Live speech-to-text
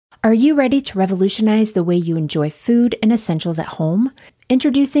Are you ready to revolutionize the way you enjoy food and essentials at home?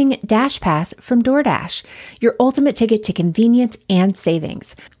 Introducing DashPass from DoorDash, your ultimate ticket to convenience and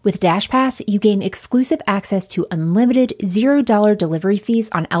savings. With DashPass, you gain exclusive access to unlimited $0 delivery fees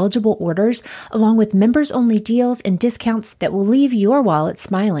on eligible orders, along with members-only deals and discounts that will leave your wallet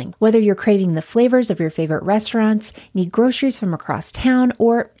smiling. Whether you're craving the flavors of your favorite restaurants, need groceries from across town,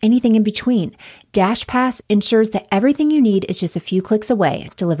 or anything in between, DashPass ensures that everything you need is just a few clicks away,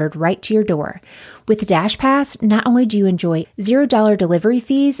 delivered right to your door. With DashPass, not only do you enjoy $0 delivery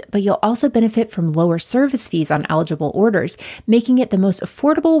fees, but you'll also benefit from lower service fees on eligible orders, making it the most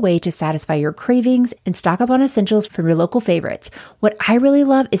affordable way to satisfy your cravings and stock up on essentials from your local favorites. What I really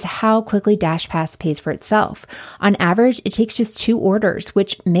love is how quickly DashPass pays for itself. On average, it takes just 2 orders,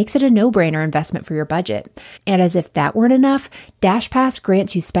 which makes it a no-brainer investment for your budget. And as if that weren't enough, DashPass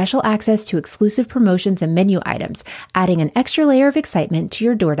grants you special access to exclusive promotions and menu items, adding an extra layer of excitement to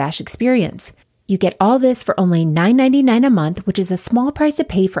your DoorDash experience. You get all this for only $9.99 a month, which is a small price to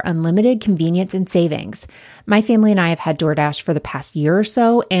pay for unlimited convenience and savings. My family and I have had DoorDash for the past year or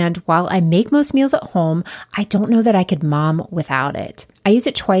so, and while I make most meals at home, I don't know that I could mom without it. I used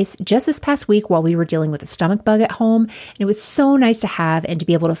it twice just this past week while we were dealing with a stomach bug at home, and it was so nice to have and to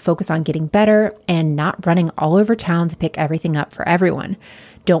be able to focus on getting better and not running all over town to pick everything up for everyone.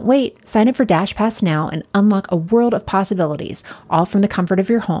 Don't wait. Sign up for DashPass now and unlock a world of possibilities, all from the comfort of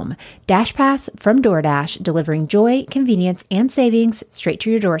your home. DashPass from DoorDash, delivering joy, convenience, and savings straight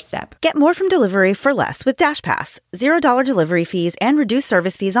to your doorstep. Get more from delivery for less with DashPass. $0 delivery fees and reduced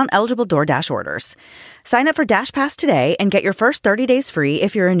service fees on eligible DoorDash orders. Sign up for DashPass today and get your first 30 days free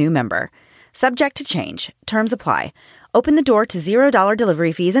if you're a new member. Subject to change. Terms apply. Open the door to $0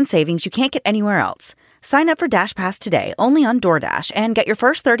 delivery fees and savings you can't get anywhere else. Sign up for DashPass today only on DoorDash and get your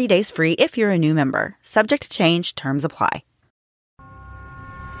first 30 days free if you're a new member. Subject to change. Terms apply.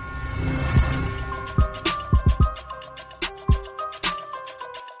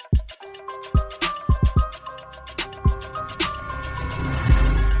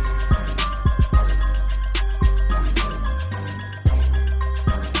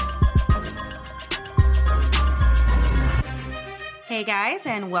 Hey guys,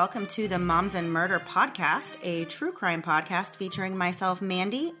 and welcome to the Moms and Murder podcast, a true crime podcast featuring myself,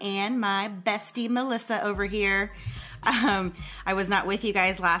 Mandy, and my bestie, Melissa, over here. I was not with you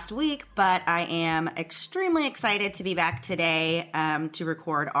guys last week, but I am extremely excited to be back today to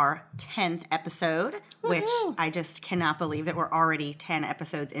record our 10th episode, which I just cannot believe that we're already 10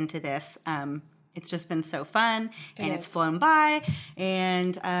 episodes into this. It's just been so fun, and it's flown by,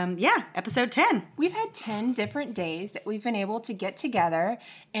 and episode 10. We've had 10 different days that we've been able to get together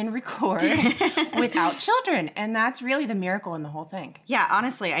and record without children, and that's really the miracle in the whole thing. Yeah,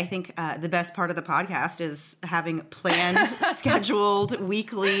 honestly, I think the best part of the podcast is having planned, scheduled,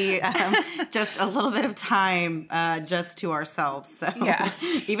 weekly, just a little bit of time just to ourselves. So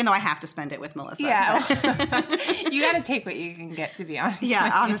even though I have to spend it with Melissa. Yeah, you got to take what you can get, to be honest.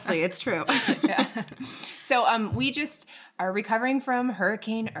 Yeah, honestly, it's true. Yeah. So we just are recovering from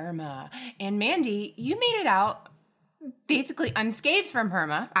Hurricane Irma. And Mandy, you made it out basically unscathed from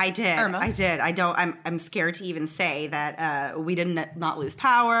Irma. I did. I'm scared to even say that we didn't not lose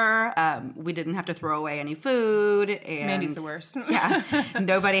power. We didn't have to throw away any food. And Mandy's the worst. Yeah.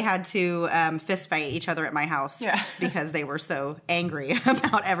 Nobody had to fist fight each other at my house because they were so angry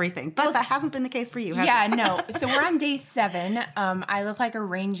about everything. But that hasn't been the case for you, has it? No. So we're on day 7. I look like a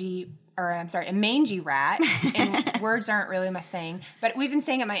mangy rat, and words aren't really my thing. But we've been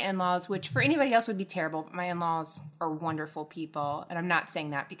staying at my in-laws, which for anybody else would be terrible, but my in-laws are wonderful people. And I'm not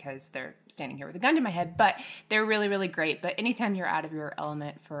saying that because they're standing here with a gun to my head, but they're really, really great. But anytime you're out of your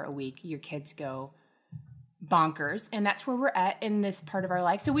element for a week, your kids go bonkers. And that's where we're at in this part of our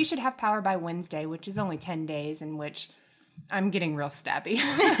life. So we should have power by Wednesday, which is only 10 days, in which I'm getting real stabby.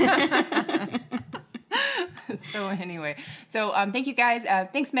 So anyway, thank you guys.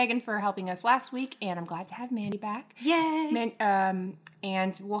 Thanks, Megan, for helping us last week, and I'm glad to have Mandy back. Yay!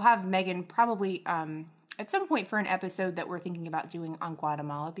 And we'll have Megan probably at some point for an episode that we're thinking about doing on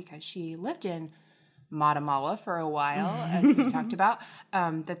Guatemala, because she lived in Guatemala for a while, as we talked about.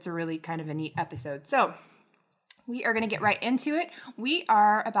 That's a really kind of a neat episode. So we are going to get right into it. We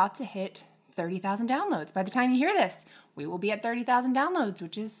are about to hit 30,000 downloads. By the time you hear this, we will be at 30,000 downloads,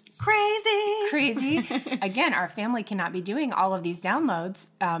 which is crazy. Again, our family cannot be doing all of these downloads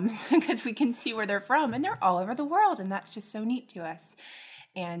because we can see where they're from, and they're all over the world, and that's just so neat to us.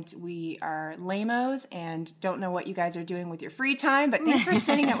 And we are lame-os and don't know what you guys are doing with your free time, but thanks for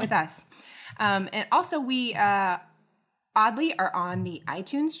spending it with us. And also, we oddly are on the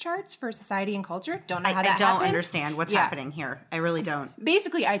iTunes charts for society and culture. Don't know how that I don't happened. understand what's happening here. I really don't.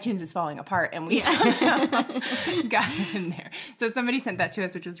 Basically, iTunes is falling apart, and we somehow got it in there. So somebody sent that to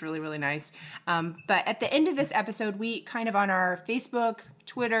us, which was really, really nice. But at the end of this episode, we kind of on our Facebook,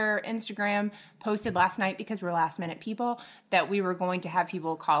 Twitter, Instagram, posted last night, because we're last minute people, that we were going to have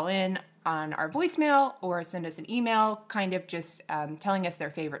people call in on our voicemail or send us an email, kind of just telling us their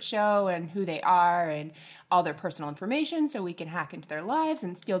favorite show and who they are and all their personal information, so we can hack into their lives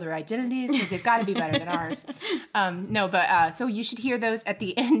and steal their identities, because they've got to be better than ours. So you should hear those at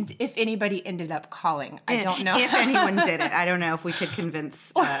the end if anybody ended up calling. I don't know. If anyone did it. I don't know if we could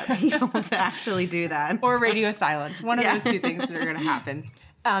convince people to actually do that. Or radio silence. One of those two things that are going to happen.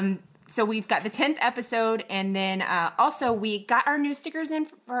 So we've got the 10th episode, and then also we got our new stickers in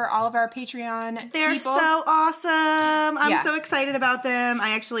for all of our Patreon They're people. so awesome. I'm so excited about them. I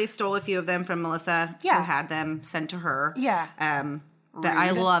actually stole a few of them from Melissa, who had them sent to her. Yeah. But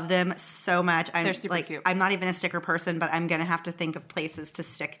I love them so much. They're super cute. I'm not even a sticker person, but I'm going to have to think of places to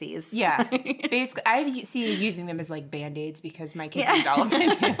stick these. Yeah. Basically, I see using them as like Band-Aids, because my kids use all of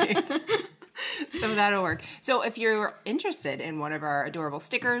my Band-Aids. So that'll work. So if you're interested in one of our adorable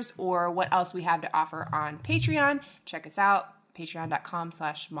stickers or what else we have to offer on Patreon, check us out.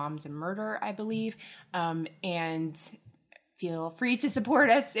 Patreon.com/momsandmurder, I believe. And feel free to support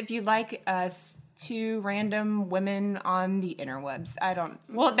us if you'd like us. Two random women on the interwebs.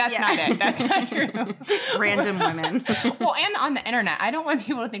 That's not it. That's not true. Random women. Well, and on the internet. I don't want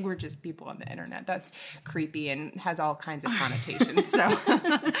people to think we're just people on the internet. That's creepy and has all kinds of connotations. So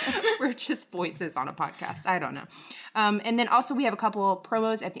we're just voices on a podcast. I don't know. And then also we have a couple of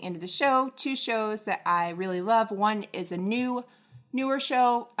promos at the end of the show. Two shows that I really love. One is a newer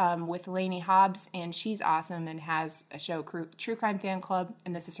show with Lainey Hobbs, and she's awesome and has a show, True Crime Fan Club,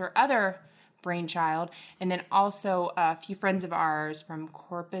 and this is her other brainchild. And then also a few friends of ours from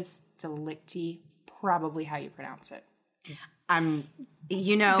Corpus Delicti, probably how you pronounce it. Delicti,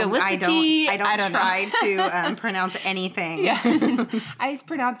 I don't try to pronounce anything. Yeah. I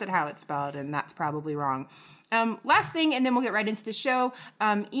pronounce it how it's spelled, and that's probably wrong. Last thing, and then we'll get right into the show.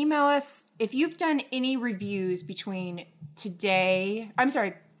 Email us if you've done any reviews between today,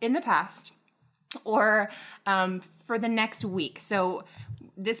 in the past, or for the next week. So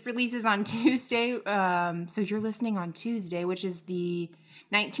this releases on Tuesday. So you're listening on Tuesday, which is the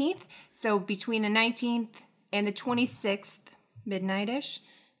 19th. So between the 19th and the 26th, midnight-ish,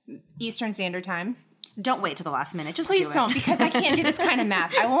 Eastern Standard Time. Don't wait till the last minute. Just Please do it. don't, because I can't do this kind of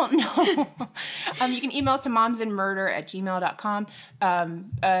math. I won't know. You can email to momsandmurder@gmail.com.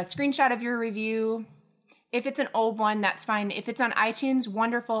 A screenshot of your review. If it's an old one, that's fine. If it's on iTunes,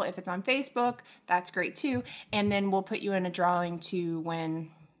 wonderful. If it's on Facebook, that's great too. And then we'll put you in a drawing to win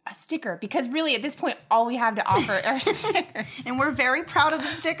a sticker, because really at this point, all we have to offer are stickers. And we're very proud of the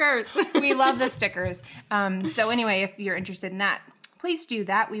stickers. We love the stickers. So anyway, if you're interested in that, please do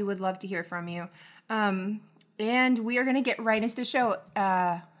that. We would love to hear from you. And we are going to get right into the show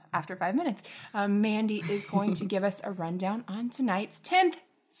after 5 minutes. Mandy is going to give us a rundown on tonight's 10th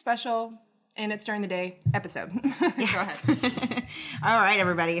special, and it's during the day episode. Yes. Go ahead. All right,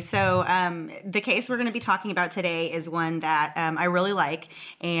 everybody. So the case we're going to be talking about today is one that I really like,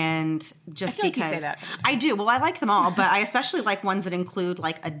 and just I feel because like you say that. I do. Well, I like them all, but I especially like ones that include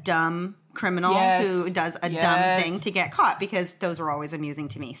like a dumb criminal who does a dumb thing to get caught, because those were always amusing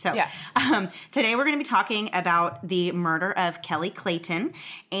to me. So today we're going to be talking about the murder of Kelly Clayton.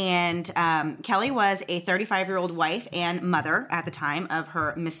 And Kelly was a 35-year-old wife and mother at the time of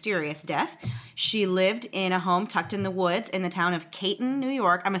her mysterious death. She lived in a home tucked in the woods in the town of Caton, New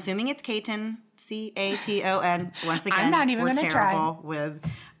York. I'm assuming it's Caton, C-A-T-O-N. Once again, I'm not even we're gonna terrible with...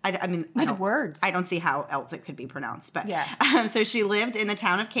 words. I don't see how else it could be pronounced. But yeah. So she lived in the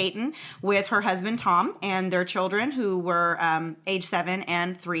town of Caton with her husband, Tom, and their children, who were age 7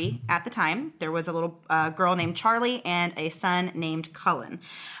 and 3 at the time. There was a little girl named Charlie and a son named Cullen.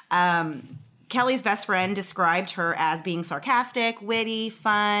 Kelly's best friend described her as being sarcastic, witty,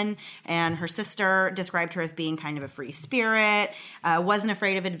 fun, and her sister described her as being kind of a free spirit, wasn't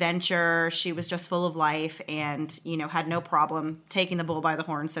afraid of adventure. She was just full of life and, had no problem taking the bull by the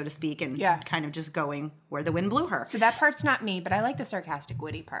horn, so to speak, and kind of just going where the wind blew her. So that part's not me, but I like the sarcastic,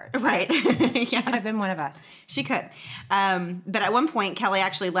 witty part. Right. She could have been one of us. She could. But at one point, Kelly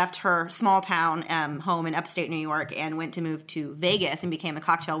actually left her small town home in upstate New York and went to move to Vegas and became a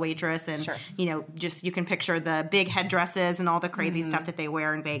cocktail waitress. And, just you can picture the big headdresses and all the crazy stuff that they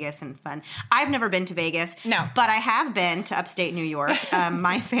wear in Vegas and fun. I've never been to Vegas. No. But I have been to upstate New York.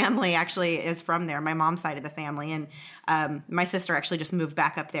 My family actually is from there, my mom's side of the family. And my sister actually just moved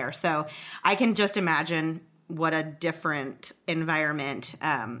back up there. So I can just imagine what a different environment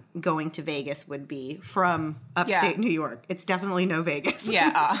going to Vegas would be from upstate New York. It's definitely no Vegas.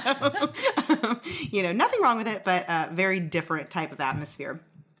 Yeah. So, nothing wrong with it, but very different type of atmosphere.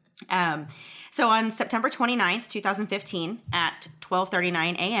 So on September 29th, 2015 at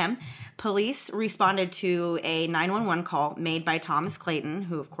 12:39 a.m., police responded to a 911 call made by Thomas Clayton,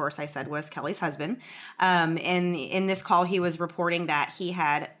 who, of course, I said was Kelly's husband. And in this call, he was reporting that he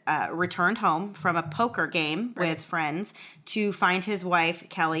had returned home from a poker game with friends to find his wife,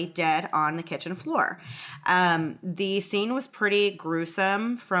 Kelly, dead on the kitchen floor. The scene was pretty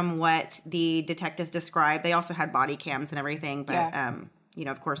gruesome from what the detectives described. They also had body cams and everything, but...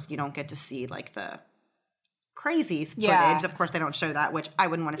 of course, you don't get to see, like, the crazy footage. Of course, they don't show that, which I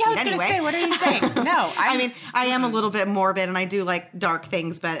wouldn't want to see it anyway. Say, what are you saying? No. I mean, I am a little bit morbid, and I do like dark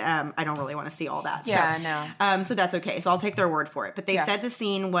things, but I don't really want to see all that. Yeah, no. So that's okay. So I'll take their word for it. But they said the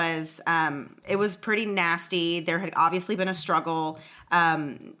scene was, it was pretty nasty. There had obviously been a struggle.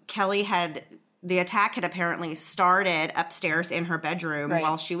 Kelly had... The attack had apparently started upstairs in her bedroom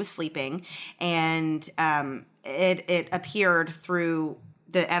while she was sleeping, and it appeared through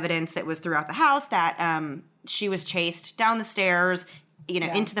the evidence that was throughout the house that she was chased down the stairs,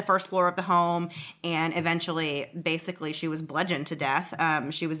 into the first floor of the home, and eventually, basically, she was bludgeoned to death.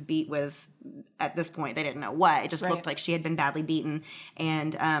 She was beat with, at this point, they didn't know what. It just looked like she had been badly beaten,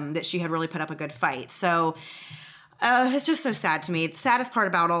 and that she had really put up a good fight. So... it's just so sad to me. The saddest part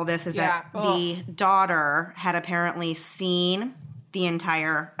about all this is that the daughter had apparently seen the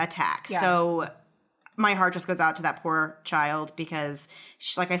entire attack. Yeah. So my heart just goes out to that poor child because,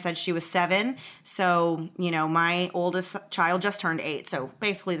 like I said, she was 7. So, my oldest child just turned 8. So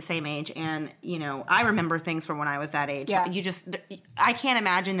basically the same age. And, I remember things from when I was that age. Yeah. I can't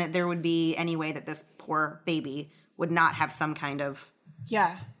imagine that there would be any way that this poor baby would not have some kind of,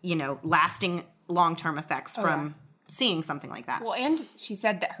 lasting long-term effects from... seeing something like that. Well, and she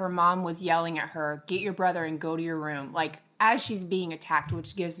said that her mom was yelling at her, get your brother and go to your room, like as she's being attacked,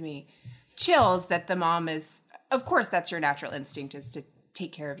 which gives me chills that the mom is, of course, that's your natural instinct is to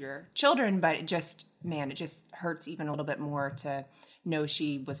take care of your children, but it just hurts even a little bit more to know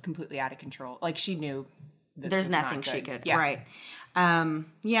she was completely out of control. Like she knew there's nothing she could. Yeah. Right.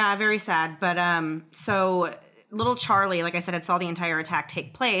 Very sad. But so little Charlie, like I said, had saw the entire attack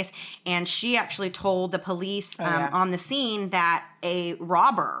take place, and she actually told the police on the scene that a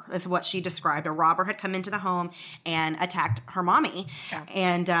robber, is what she described, a robber had come into the home and attacked her mommy. Yeah.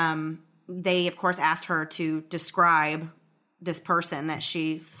 And they, of course, asked her to describe this person that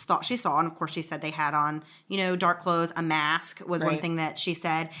she thought she saw. And of course she said they had on, dark clothes, a mask was one thing that she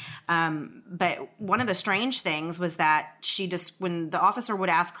said. But one of the strange things was that she just, when the officer would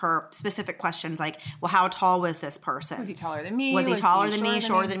ask her specific questions like, well, how tall was this person? Was he taller than me? Was he taller than me,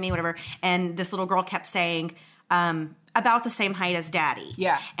 shorter than me, whatever? And this little girl kept saying, about the same height as daddy.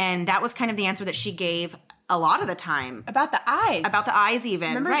 Yeah. And that was kind of the answer that she gave a lot of the time. About the eyes. About the eyes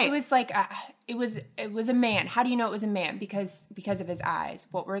even. Remember, it was like... It was a man. How do you know it was a man? Because of his eyes.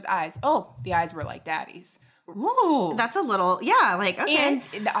 What were his eyes? Oh, the eyes were like daddy's. Ooh. That's a little, okay. And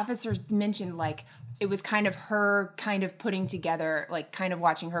the officers mentioned, like, it was kind of her kind of putting together, like, kind of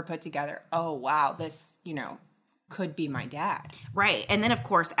watching her put together, oh, wow, this, could be my dad. Right. And then, of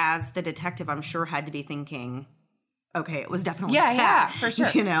course, as the detective, I'm sure had to be thinking... okay, it was definitely dad. Yeah, for sure.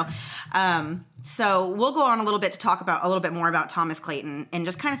 So we'll go on a little bit to talk about a little bit more about Thomas Clayton and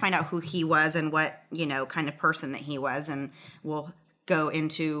just kind of find out who he was and what, kind of person that he was. And we'll go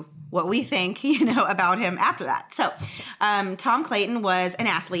into what we think, about him after that. So Tom Clayton was an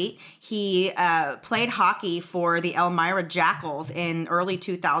athlete. He played hockey for the Elmira Jackals in early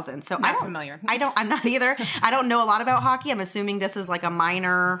 2000. So I'm familiar. I'm not either. I don't know a lot about hockey. I'm assuming this is like a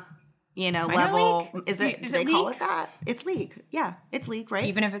minor level. League? Is it Is they it call league? it that? It's league. Yeah, it's league, right?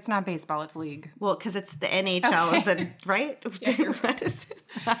 Even if it's not baseball, it's league. Well, because it's the NHL is the right. Yeah, you're right.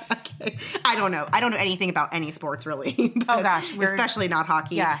 Okay, I don't know. I don't know anything about any sports really. Oh gosh, especially not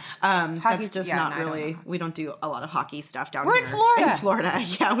hockey. Yeah, that's just not really. We don't do a lot of hockey stuff down We're here. In Florida. In Florida,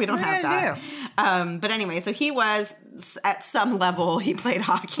 yeah, we don't have that. But anyway, so he was at some level he played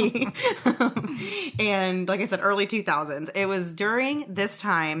hockey, and like I said, early 2000s. It was during this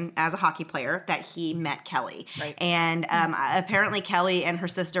time as a hockey player that he met Kelly. Right. And apparently Kelly and her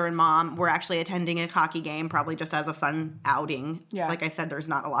sister and mom were actually attending a hockey game, probably just as a fun outing. Yeah. Like I said, there's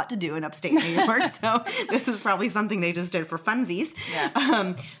not a lot to do in upstate New York, so this is probably something they just did for funsies.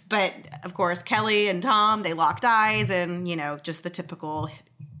 Yeah. But of course, Kelly and Tom, they locked eyes and, just the typical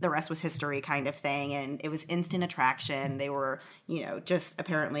the rest was history kind of thing. And it was instant attraction. They were, just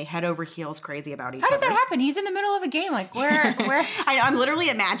apparently head over heels crazy about each other. How does that happen? He's in the middle of a game. Like, where? I'm literally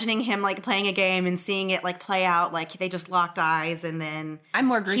imagining him like playing a game and seeing it like play out. Like they just locked eyes and then I'm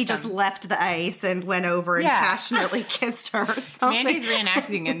more gruesome. He just left the ice and went over and passionately kissed her or something. Mandy's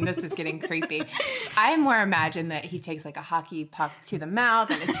reenacting and this is getting creepy. I more imagine that he takes like a hockey puck to the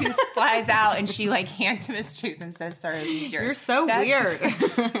mouth and a tooth flies out and she like hands him his tooth and says, "Sorry, it's yours." You're so weird.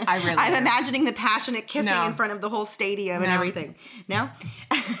 I'm imagining the passionate kissing in front of the whole stadium and everything. No?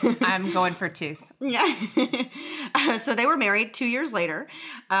 I'm going for tooth. Yeah. So they were married 2 years later.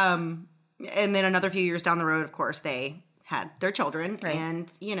 And then another few years down the road, of course, they had their children. Right.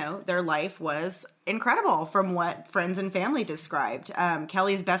 And, their life was incredible from what friends and family described.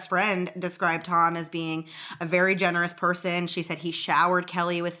 Kelly's best friend described Tom as being a very generous person. She said he showered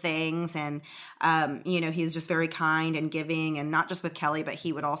Kelly with things and, he was just very kind and giving, and not just with Kelly, but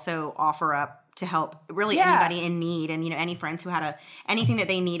he would also offer up to help really anybody in need. And, any friends who had anything that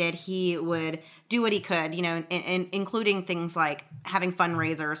they needed, he would do what he could, including things like having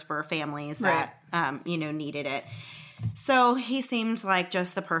fundraisers for families that, needed it. So he seems like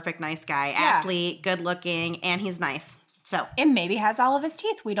just the perfect nice guy, athlete, good looking, and he's nice. So, and maybe has all of his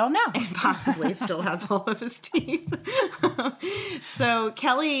teeth. We don't know. And possibly still has all of his teeth. So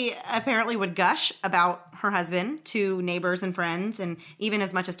Kelly apparently would gush about her husband to neighbors and friends. And even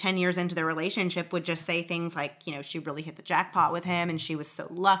as much as 10 years into their relationship would just say things like, she really hit the jackpot with him and she was so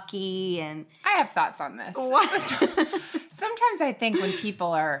lucky. And I have thoughts on this. What? Sometimes I think when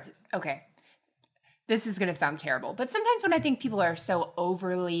people are, okay, this is going to sound terrible, but sometimes when I think people are so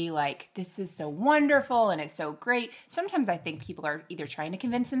overly like, this is so wonderful and it's so great, sometimes I think people are either trying to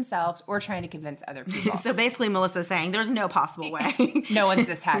convince themselves or trying to convince other people. So basically Melissa's saying there's no possible way. No one's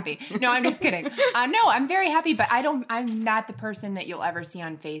this happy. No, I'm just kidding. No, I'm very happy, but I'm not the person that you'll ever see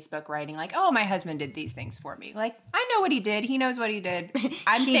on Facebook writing like, oh, my husband did these things for me. Like, I know what he did. He knows what he did.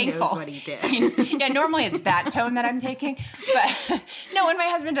 I'm he thankful. Knows what he did. Yeah, normally it's that tone that I'm taking. But no, when my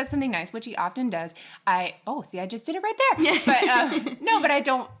husband does something nice, which he often does, I just did it right there. But no, but I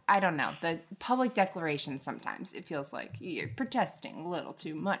don't know. The public declarations, sometimes it feels like you're protesting a little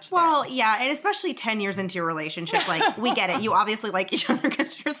too much there. Well, yeah, and especially 10 years into your relationship, like, we get it. You obviously like each other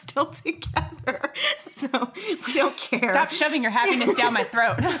because you're still together. So we don't care. Stop shoving your happiness down my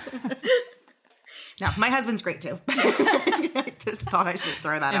throat. No, my husband's great too. I just thought I should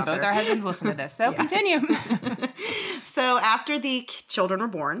throw that out there. And both our husbands listen to this, so continue. So after the children were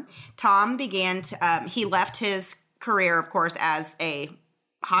born, Tom began to, he left his career, of course, as a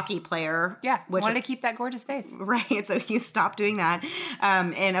hockey player. Yeah, wanted to keep that gorgeous face. Right, so he stopped doing that.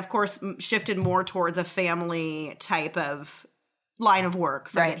 And of course, shifted more towards a family type of line of work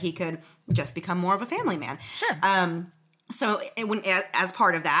so that he could just become more of a family man. Sure. So as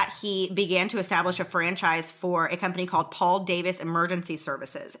part of that, he began to establish a franchise for a company called Paul Davis Emergency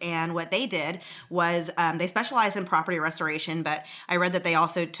Services. And what they did was they specialized in property restoration, but I read that they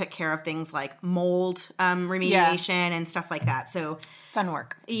also took care of things like mold remediation and stuff like that. So fun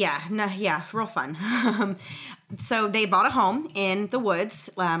work. Yeah, real fun. So they bought a home in the woods,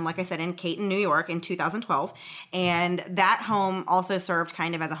 like I said, in Caton, New York in 2012. And that home also served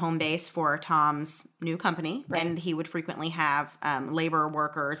kind of as a home base for Tom's new company. Right. And he would frequently have labor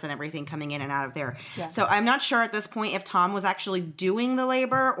workers and everything coming in and out of there. Yeah. So I'm not sure at this point if Tom was actually doing the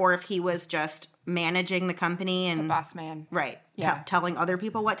labor or if he was just managing the company and the boss man. Right. Yeah. Telling other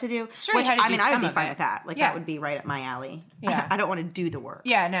people what to do. Sure, which, I mean, I would be fine with that. Like, that would be right up my alley. Yeah. I don't want to do the work.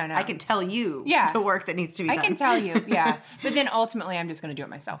 Yeah, no. I can tell you the work that needs to be done. I can tell you, yeah. But then ultimately, I'm just going to do it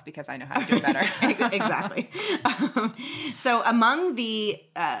myself because I know how to do it better. Exactly. So among the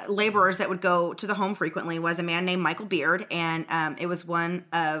laborers that would go to the home frequently was a man named Michael Beard, and it was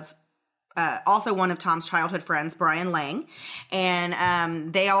also one of Tom's childhood friends, Brian Lang.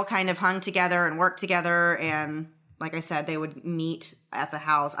 And they all kind of hung together and worked together. And like I said, they would meet at the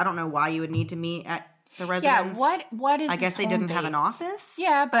house. I don't know why you would need to meet at the residence. Yeah, what is I guess they didn't have an office.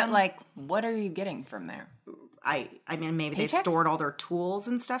 Yeah, but like, what are you getting from there? I mean, maybe Paychecks? They stored all their tools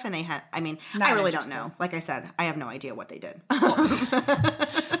and stuff, and they had, I mean, I really don't know. Like I said, I have no idea what they did.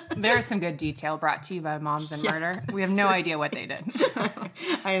 There is some good detail brought to you by Moms and Murder. We have no idea what they did.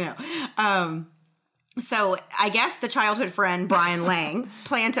 I know. So I guess the childhood friend, Brian Lang,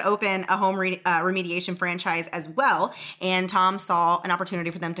 planned to open a home remediation franchise as well. And Tom saw an opportunity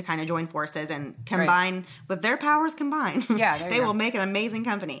for them to kind of join forces and combine with their powers combined. Yeah, they will make an amazing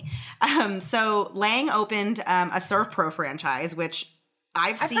company. So Lang opened a Surf Pro franchise, which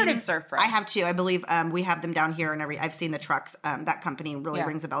I've heard of Surf Pro. I have too. I believe we have them down here, and I've seen the trucks. That company really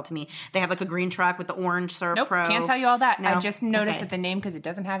rings a bell to me. They have like a green truck with the orange Surf Pro. Can't tell you all that. No? I just noticed that the name, because it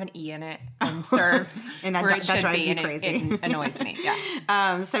doesn't have an E in it, and Surf, and that drives you crazy. It annoys me.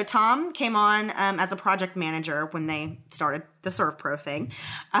 Yeah. So Tom came on as a project manager when they started the Surf Pro thing,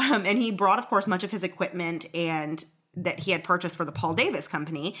 and he brought, of course, much of his equipment and that he had purchased for the Paul Davis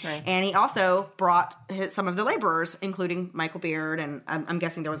Company. Right. And he also brought some of the laborers, including Michael Beard, and I'm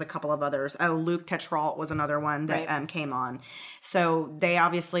guessing there was a couple of others. Oh, Luke Tetrault was another one that came on. So they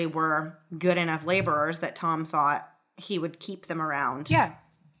obviously were good enough laborers that Tom thought he would keep them around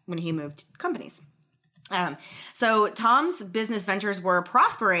when he moved companies. So Tom's business ventures were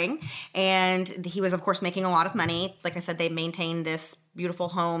prospering, and he was, of course, making a lot of money. Like I said, they maintained this beautiful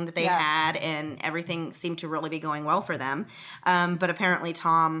home that they had, and everything seemed to really be going well for them. But apparently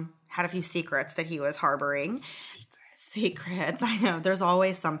Tom had a few secrets that he was harboring. Secrets. I know. There's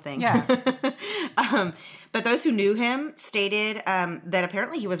always something. Yeah. But those who knew him stated that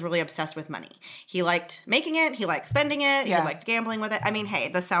apparently he was really obsessed with money. He liked making it. He liked spending it. He liked gambling with it. I mean, hey,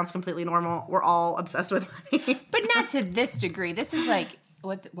 this sounds completely normal. We're all obsessed with money. But not to this degree. This is like,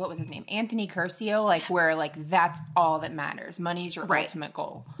 what was his name? Anthony Curcio, like where like that's all that matters. Money is your ultimate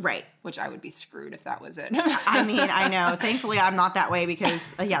goal. Right. Which I would be screwed if that was it. I mean, I know. Thankfully, I'm not that way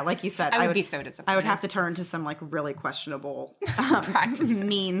because, like you said, I would be so disappointed. I would have to turn to some like really questionable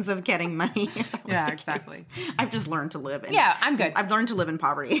means of getting money. Yeah, exactly. I've just learned to live. I'm good. I've learned to live in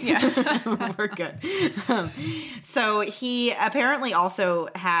poverty. Yeah. We're good. So he apparently also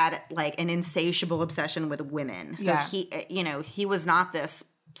had like an insatiable obsession with women. So he was not this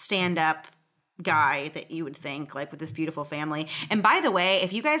stand-up guy that you would think, like with this beautiful family. And by the way,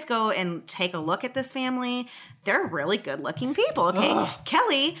 if you guys go and take a look at this family, they're really good-looking people, okay? Ugh.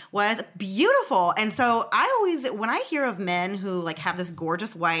 Kelly was beautiful. And so I always, when I hear of men who like have this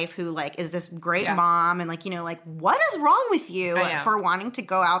gorgeous wife who like is this great mom and like, like what is wrong with you for wanting to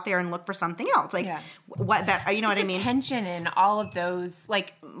go out there and look for something else? Like what better, you know what I mean? Attention in all of those,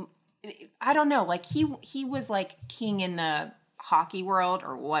 like, I don't know, like he was like king in the hockey world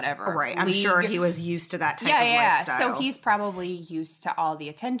or whatever. Right. I'm sure he was used to that type of lifestyle. So he's probably used to all the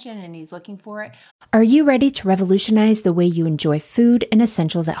attention and he's looking for it. Are you ready to revolutionize the way you enjoy food and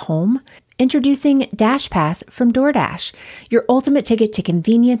essentials at home? Introducing DashPass from DoorDash, your ultimate ticket to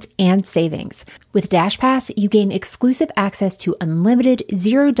convenience and savings. With DashPass, you gain exclusive access to unlimited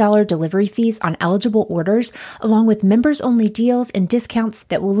 $0 delivery fees on eligible orders, along with members-only deals and discounts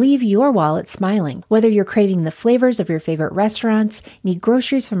that will leave your wallet smiling. Whether you're craving the flavors of your favorite restaurants, need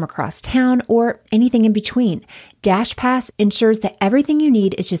groceries from across town, or anything in between, DashPass ensures that everything you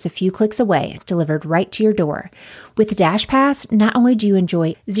need is just a few clicks away, delivered right to your door. With DashPass, not only do you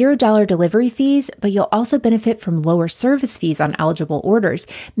enjoy $0 delivery fees, but you'll also benefit from lower service fees on eligible orders,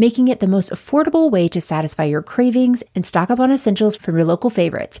 making it the most affordable way to satisfy your cravings and stock up on essentials from your local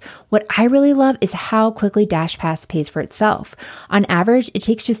favorites. What I really love is how quickly DashPass pays for itself. On average, it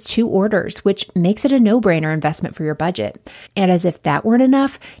takes just 2 orders, which makes it a no-brainer investment for your budget. And as if that weren't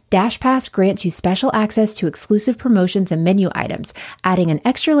enough, DashPass grants you special access to exclusive promotions and menu items, adding an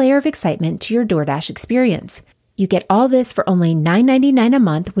extra layer of excitement to your DoorDash experience. You get all this for only $9.99 a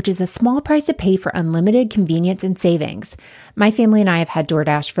month, which is a small price to pay for unlimited convenience and savings. My family and I have had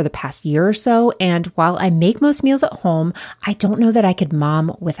DoorDash for the past year or so, and while I make most meals at home, I don't know that I could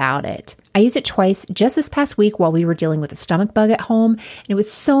mom without it. I used it twice just this past week while we were dealing with a stomach bug at home, and it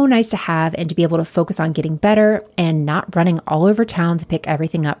was so nice to have and to be able to focus on getting better and not running all over town to pick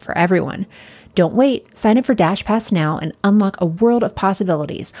everything up for everyone. Don't wait. Sign up for DashPass now and unlock a world of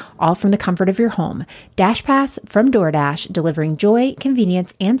possibilities, all from the comfort of your home. DashPass from DoorDash, delivering joy,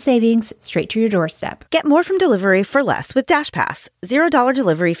 convenience, and savings straight to your doorstep. Get more from delivery for less with DashPass. $0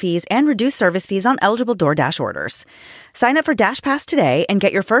 delivery fees and reduced service fees on eligible DoorDash orders. Sign up for DashPass today and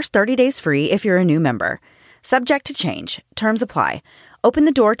get your first 30 days free if you're a new member. Subject to change. Terms apply. Open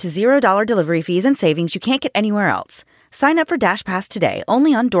the door to $0 delivery fees and savings you can't get anywhere else. Sign up for DashPass today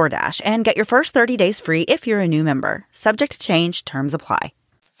only on DoorDash and get your first 30 days free if you're a new member. Subject to change. Terms apply.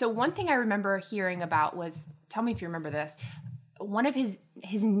 So one thing I remember hearing about was, tell me if you remember this, one of his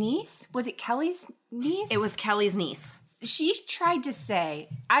niece, was it Kelly's niece? It was Kelly's niece. She tried to say,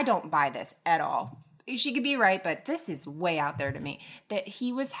 I don't buy this at all. She could be right, but this is way out there to me. That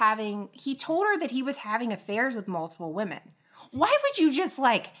he told her that he was having affairs with multiple women. Why would you just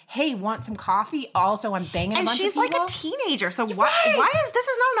like, hey, want some coffee? Also, I'm banging a bunch of people. And she's like a teenager. So why is this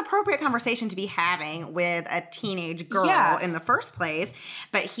is not an appropriate conversation to be having with a teenage girl in the first place?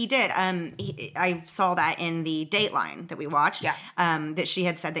 But he did. I saw that in the Dateline that we watched. Yeah. That she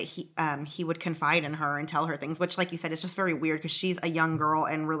had said that he would confide in her and tell her things, which, like you said, is just very weird because she's a young girl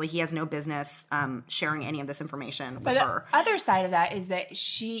and really he has no business sharing any of this information with her. The other side of that is that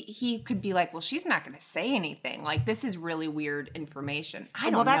he could be like, well, she's not going to say anything. Like, this is really weird information.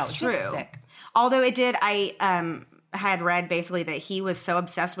 I don't know. That's it's true. Just sick. Although it did, I had read basically that he was so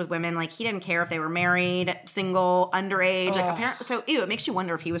obsessed with women, like he didn't care if they were married, single, underage, like apparently. So it makes you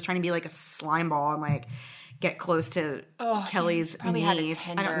wonder if he was trying to be like a slime ball and like get close to Kelly's knees.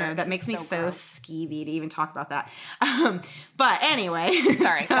 I don't know. That makes me so skeevy to even talk about that. But anyway.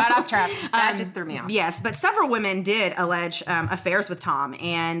 Sorry, got off track. That just threw me off. Yes, but several women did allege affairs with Tom,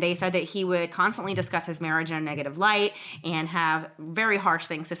 and they said that he would constantly discuss his marriage in a negative light and have very harsh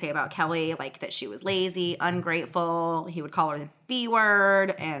things to say about Kelly, like that she was lazy, ungrateful. He would call her the B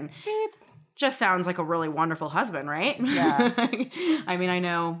word, and just sounds like a really wonderful husband, right? Yeah. I mean, I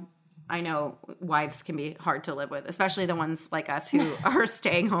know wives can be hard to live with, especially the ones like us who are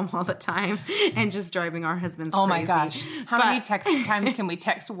staying home all the time and just driving our husbands crazy. Oh my gosh. How many times can we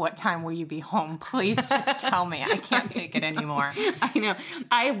text, what time will you be home? Please just tell me. I can't take it anymore. I know.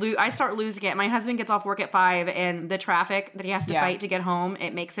 I start losing it. My husband gets off work at 5 and the traffic that he has to fight to get home,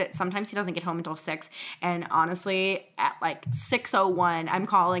 it makes it, sometimes he doesn't get home until 6. And honestly, at like 6:01, I'm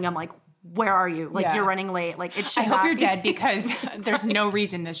calling. I'm like, where are you? Like, you're running late. Like, it should I hope you're dead because there's no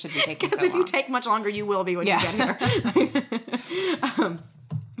reason this should be taking so long. Because if you take much longer, you will be when you get here.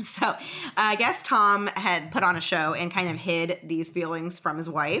 So I guess Tom had put on a show and kind of hid these feelings from his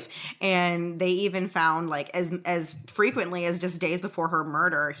wife. And they even found, like, as frequently as just days before her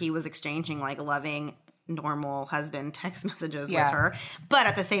murder, he was exchanging, like, loving, normal husband text messages with her. But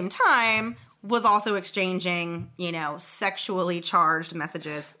at the same time, was also exchanging, sexually charged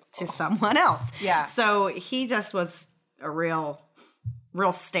messages to someone else. Yeah. So he just was a real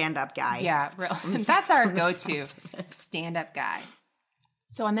stand-up guy. Yeah, that's our go-to stand-up guy.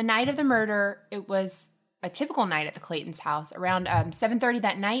 So on the night of the murder, it was a typical night at the Claytons' house. Around 7:30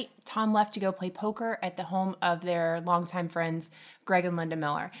 that night, Tom left to go play poker at the home of their longtime friends, Greg and Linda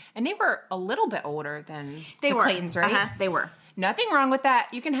Miller. And they were a little bit older than the Claytons, right? Uh-huh, they were. Nothing wrong with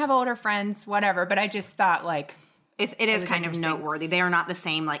that. You can have older friends, whatever. But I just thought, like, it is kind of noteworthy. They are not the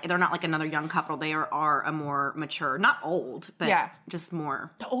same, like, they're not like another young couple. They are a more mature, not old, but just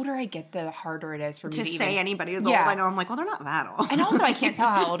more. The older I get, the harder it is for me to say anybody is old. I know. I'm like, well, they're not that old. And also, I can't tell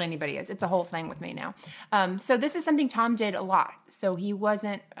how old anybody is. It's a whole thing with me now. So this is something Tom did a lot. So he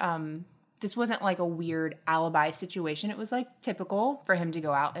wasn't, this wasn't like a weird alibi situation. It was like typical for him to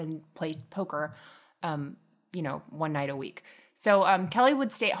go out and play poker, one night a week. So Kelly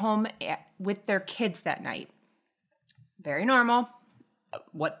would stay at home with their kids that night. Very normal.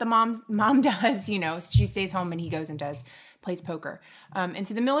 What the mom does, she stays home and he goes and plays poker. And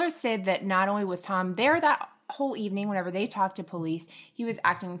so the Millers said that not only was Tom there that whole evening, whenever they talked to police, he was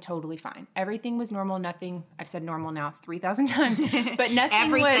acting totally fine. Everything was normal. Nothing, I've said normal now 3,000 times, but nothing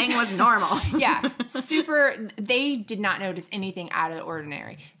Everything was normal. Yeah. Super. They did not notice anything out of the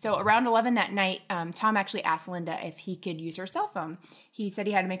ordinary. So around 11 that night, Tom actually asked Linda if he could use her cell phone. He said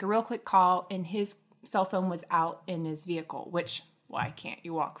he had to make a real quick call and his cell phone was out in his vehicle, which, why can't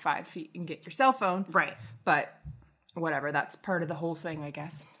you walk 5 feet and get your cell phone? Right. But whatever, that's part of the whole thing, I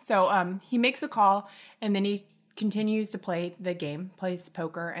guess. So he makes a call and then he continues to play the game, plays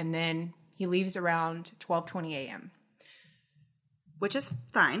poker, and then he leaves around 12:20 a.m. Which is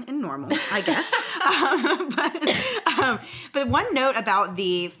fine and normal, I guess. But one note about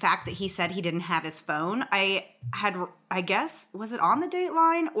the fact that he said he didn't have his phone, I guess, was it on the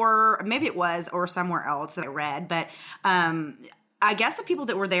Dateline or maybe it was or somewhere else that I read, but I guess the people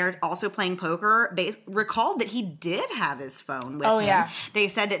that were there also playing poker recalled that he did have his phone with him. Yeah. They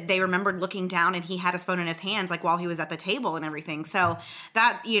said that they remembered looking down and he had his phone in his hands like while he was at the table and everything. So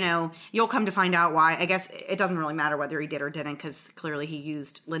that, you'll come to find out why. I guess it doesn't really matter whether he did or didn't because clearly he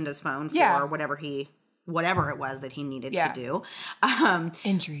used Linda's phone for whatever it was that he needed to do.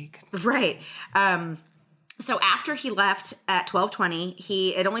 Intrigue. Right. So after he left at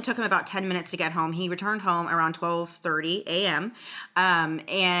 12:20, it only took him about 10 minutes to get home. He returned home around 12:30 a.m.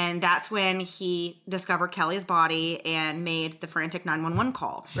 And that's when he discovered Kelly's body and made the frantic 911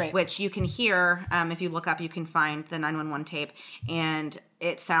 call, which you can hear. If you look up, you can find the 911 tape. And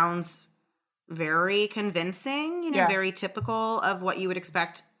it sounds very convincing, very typical of what you would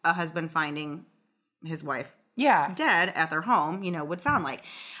expect a husband finding his wife dead at their home, would sound like.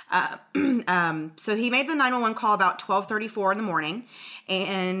 So he made the 911 call about 12:34 in the morning.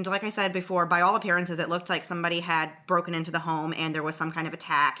 And like I said before, by all appearances, it looked like somebody had broken into the home and there was some kind of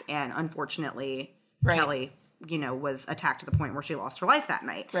attack. And unfortunately, Kelly, was attacked to the point where she lost her life that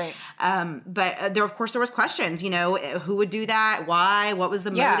night. Right. But there was questions, who would do that? Why? What was the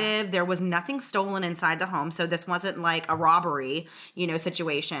motive? There was nothing stolen inside the home. So this wasn't like a robbery,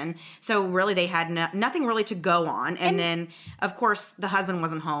 situation. So really they had nothing really to go on. And then of course the husband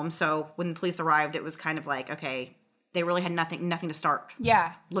wasn't home. So when the police arrived, it was kind of like, okay, they really had nothing to start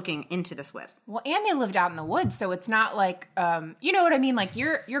looking into this with. Well, and they lived out in the woods, so it's not like, you know what I mean? Like,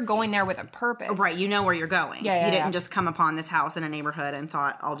 you're going there with a purpose. Right, you know where you're going. Yeah, you didn't just come upon this house in a neighborhood and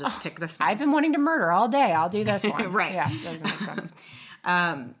thought, I'll just pick this one. I've been wanting to murder all day. I'll do this one. Right. Yeah, doesn't make sense.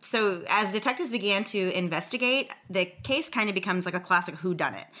 So as detectives began to investigate, the case kind of becomes like a classic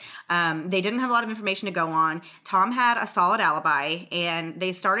whodunit. They didn't have a lot of information to go on. Tom had a solid alibi, and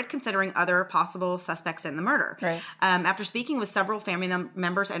they started considering other possible suspects in the murder. Right. After speaking with several family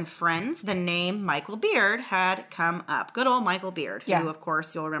members and friends, the name Michael Beard had come up. Good old Michael Beard, who, of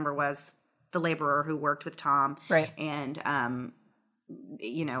course, you'll remember was the laborer who worked with Tom. Right. And,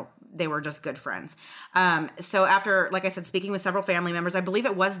 they were just good friends. So after, like I said, speaking with several family members, I believe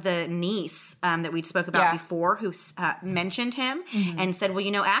it was the niece that we spoke about before who mentioned him and said,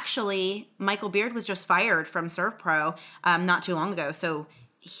 well, actually, Michael Beard was just fired from ServPro not too long ago. So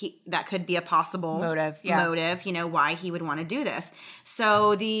that could be a possible motive, why he would want to do this.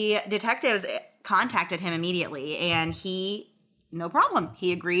 So the detectives contacted him immediately, and no problem.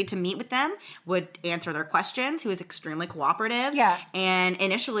 He agreed to meet with them, would answer their questions. He was extremely cooperative. Yeah. And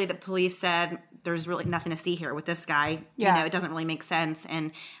initially the police said, there's really nothing to see here with this guy. Yeah. It doesn't really make sense.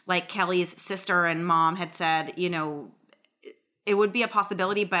 And like Kelly's sister and mom had said, it would be a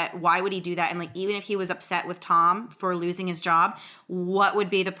possibility, but why would he do that? And like, even if he was upset with Tom for losing his job, what would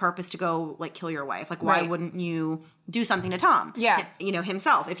be the purpose to go like kill your wife? Like, why wouldn't you do something to Tom? Yeah.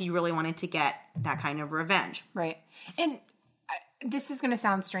 Himself, if you really wanted to get that kind of revenge. Right. And this is going to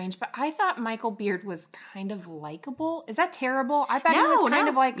sound strange, but I thought Michael Beard was kind of likable. Is that terrible? I thought he was kind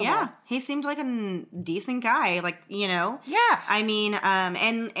of likable. Yeah, he seemed like a decent guy. Like, Yeah. I mean,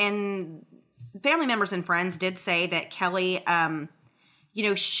 and family members and friends did say that Kelly,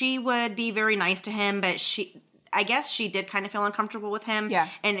 she would be very nice to him, but I guess she did kind of feel uncomfortable with him. Yeah.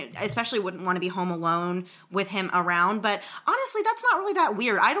 And especially wouldn't want to be home alone with him around. But honestly, that's not really that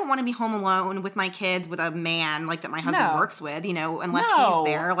weird. I don't want to be home alone with my kids with a man like that my husband works with, unless he's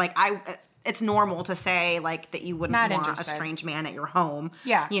there. Like it's normal to say like that you wouldn't want a strange man at your home,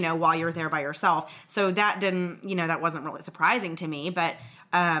 while you're there by yourself. So that didn't, that wasn't really surprising to me. But,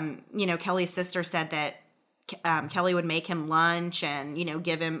 Kelly's sister said that Kelly would make him lunch and,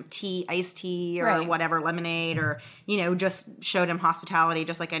 give him iced tea or whatever, lemonade or, just showed him hospitality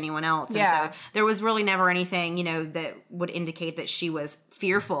just like anyone else. Yeah. And so there was really never anything, that would indicate that she was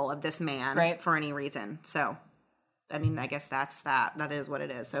fearful of this man for any reason. So, I mean, I guess that is what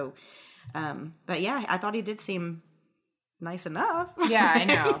it is. So, but yeah, I thought he did seem nice enough. Yeah, I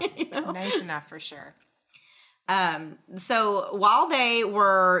know. Nice enough for sure. So while they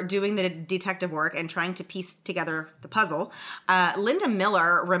were doing the detective work and trying to piece together the puzzle, Linda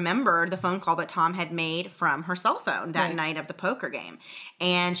Miller remembered the phone call that Tom had made from her cell phone that night of the poker game.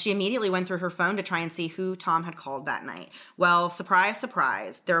 And she immediately went through her phone to try and see who Tom had called that night. Well, surprise,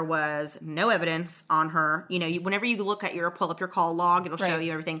 surprise, there was no evidence on her. Whenever you pull up your call log, it'll show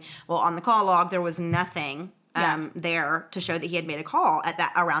you everything. Well, on the call log, there was nothing there to show that he had made a call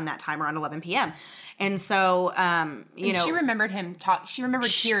around that time, around 11 p.m. And so, she remembered him talk. She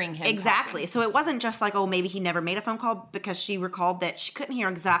remembered hearing him. Exactly. Talking. So it wasn't just like, oh, maybe he never made a phone call, because she recalled that she couldn't hear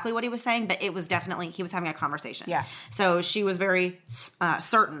exactly what he was saying, but it was definitely, he was having a conversation. Yeah. So she was very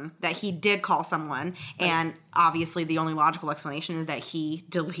certain that he did call someone. Right. And obviously the only logical explanation is that he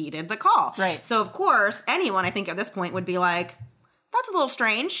deleted the call. Right. So of course, anyone I think at this point would be like, that's a little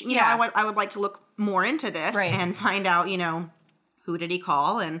strange. I would like to look more into this and find out, who did he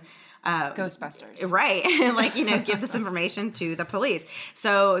call and Ghostbusters. Right. Like, give this information to the police.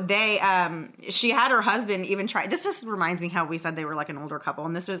 So she had her husband even try. This just reminds me how we said they were like an older couple.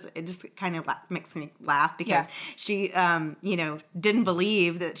 And it just kind of makes me laugh because she, didn't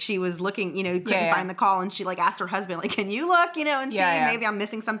believe that she was looking, couldn't find the call. And she like asked her husband, like, can you look, and see maybe I'm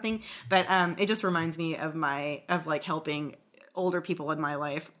missing something. But it just reminds me of like helping older people in my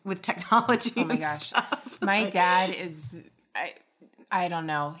life with technology. Oh my gosh. Stuff. My dad is, I don't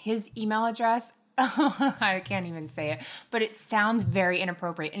know, his email address, I can't even say it, but it sounds very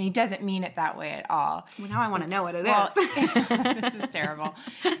inappropriate, and he doesn't mean it that way at all. Well, now I want to know what it is. This is terrible.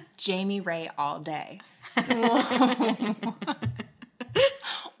 Jamie Ray all day.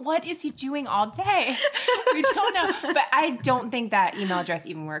 What is he doing all day? We don't know. But I don't think that email address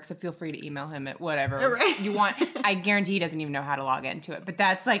even works, so feel free to email him at whatever you want. I guarantee he doesn't even know how to log into it. But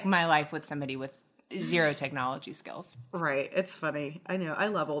that's like my life with somebody with zero technology skills. Right. It's funny. I know. I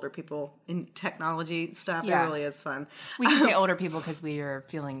love older people in technology stuff. Yeah. It really is fun. We can say older people because we are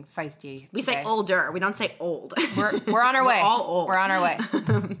feeling feisty We today. say older. We don't say old. We're on our way. We're all old. We're on our way.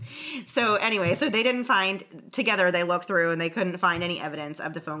 So anyway, so they didn't find, together they looked through and they couldn't find any evidence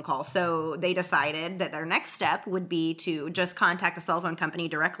of the phone call. So they decided that their next step would be to just contact the cell phone company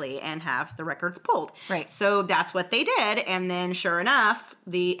directly and have the records pulled. Right. So that's what they did. And then sure enough,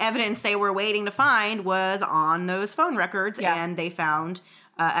 the evidence they were waiting to find was on those phone records. Yeah. And they found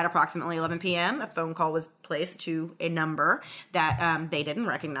at approximately 11 p.m. a phone call was placed to a number that they didn't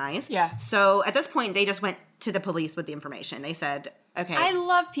recognize. Yeah. So at this point, they just went to the police with the information. They said, okay. I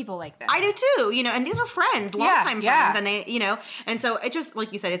love people like this. I do too, and these are friends, longtime friends, and they, and so it just,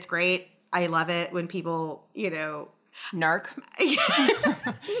 like you said, it's great. I love it when people, Narc.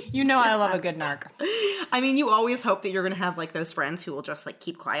 I love a good narc. I mean, you always hope that you're going to have like those friends who will just like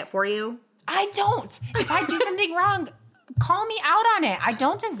keep quiet for you. I don't. If I do something wrong, call me out on it. I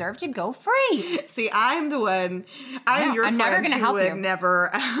don't deserve to go free. See, I'm the one. I'm your I'm friend never gonna who help would you. never.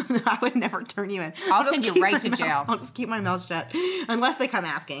 I would never turn you in. I'll just send you keep right my to mouth- jail. I'll just keep my mouth shut unless they come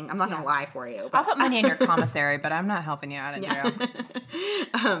asking. I'm not going to lie for you. I'll put money in your commissary, but I'm not helping you out of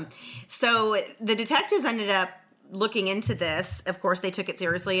jail. So the detectives ended up looking into this. Of course, they took it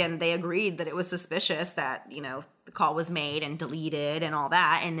seriously and they agreed that it was suspicious that, the call was made and deleted and all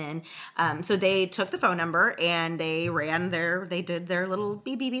that. And then, so they took the phone number and they did their little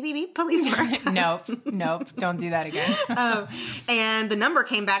beep, beep, beep, beep, beep police work. Nope. Don't do that again. And the number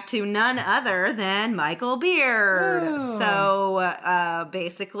came back to none other than Michael Beard. Ooh. So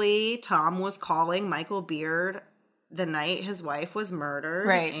basically, Tom was calling Michael Beard the night his wife was murdered.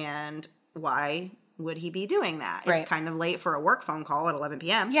 Right. And why would he be doing that? Right. It's kind of late for a work phone call at 11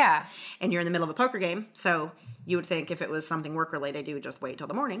 p.m. Yeah. And you're in the middle of a poker game. So you would think if it was something work related, you would just wait till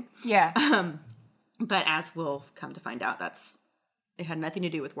the morning. Yeah. But as we'll come to find out, it had nothing to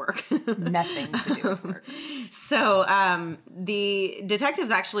do with work. Nothing to do with work. So the detectives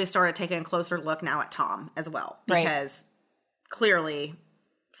actually started taking a closer look now at Tom as well. Because clearly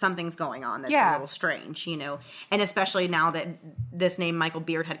something's going on that's a little strange, And especially now that this name Michael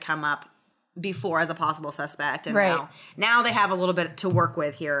Beard had come up before as a possible suspect. And now they have a little bit to work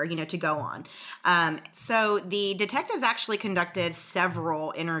with here, to go on. So the detectives actually conducted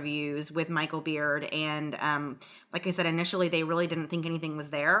several interviews with Michael Beard. And like I said, initially they really didn't think anything was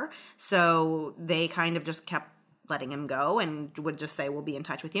there. So they kind of just kept letting him go and would just say, we'll be in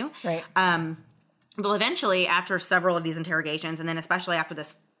touch with you. Right. Well, eventually, after several of these interrogations, and then especially after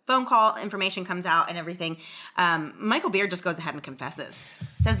this phone call information comes out and everything, Michael Beard just goes ahead and confesses.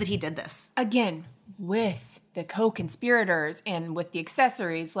 Says that he did this. Again, with the co-conspirators and with the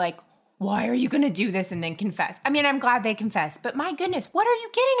accessories, like, why are you going to do this and then confess? I mean, I'm glad they confess, but my goodness, what are you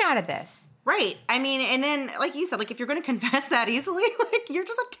getting out of this? Right. I mean, and then, like you said, like, if you're going to confess that easily, like, you're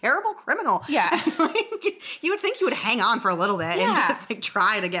just a terrible criminal. Yeah. Like, you would think you would hang on for a little bit and just, like,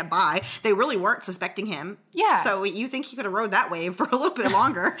 try to get by. They really weren't suspecting him. Yeah. So you think he could have rode that wave for a little bit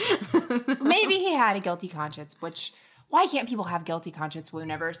longer. Maybe he had a guilty conscience, which... Why can't people have guilty conscience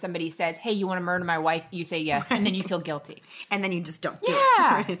whenever somebody says, hey, you want to murder my wife? You say yes, and then you feel guilty. And then you just don't do it.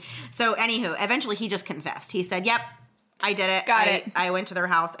 Right? So, anywho, eventually he just confessed. He said, yep, I did it. Got it. I went to their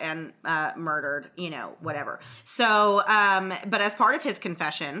house and murdered, whatever. So, but as part of his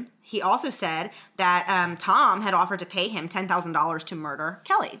confession, he also said that Tom had offered to pay him $10,000 to murder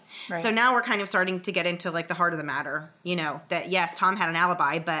Kelly. Right. So now we're kind of starting to get into like the heart of the matter, that yes, Tom had an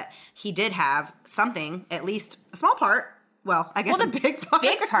alibi, but he did have something, at least a small part. Well, I guess a big part.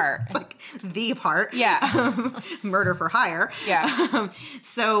 Big part. It's like the part. Yeah. Murder for hire. Yeah.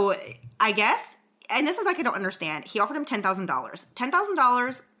 So I guess, and this is like I don't understand. He offered him $10,000.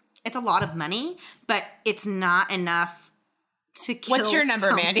 $10,000, it's a lot of money, but it's not enough to kill What's your number,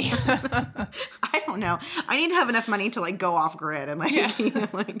 someone. Mandy? I don't know. I need to have enough money to like go off grid and like,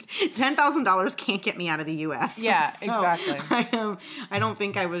 like $10,000 can't get me out of the U.S. Yeah, So exactly. I don't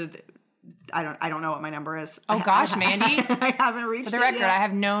think I would. I don't know what my number is. Oh gosh, Mandy. I haven't reached For the it record, yet. I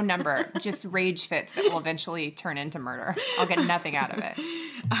have no number, just rage fits that will eventually turn into murder. I'll get nothing out of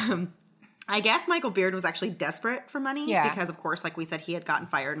it. I guess Michael Beard was actually desperate for money Yeah. because, of course, like we said, he had gotten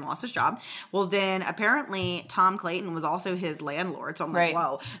fired and lost his job. Well, then apparently Tom Clayton was also his landlord. So I'm like, Right.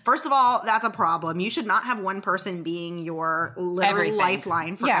 whoa. First of all, that's a problem. You should not have one person being your literal Everything.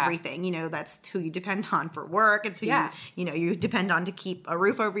 lifeline for Yeah. everything. You know, that's who you depend on for work. It's who Yeah. you depend on to keep a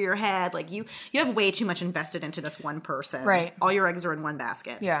roof over your head. Like you have way too much invested into this one person. Right. All your eggs are in one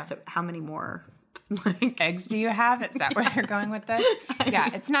basket. Yeah. So how many more? Eggs do you have? Is that where you're going with this? Yeah,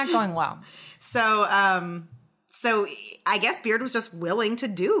 it's not going well. So I guess Beard was just willing to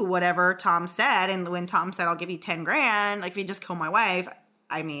do whatever Tom said. And when Tom said, I'll give you 10 grand, like if you just kill my wife,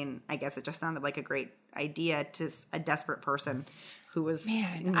 I mean, I guess it just sounded like a great idea to a desperate person who was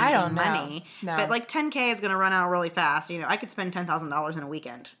needing I don't know. money. No. But like 10K is going to run out really fast. You know, I could spend $10,000 in a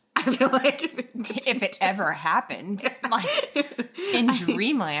weekend. I feel like If it ever happened, like in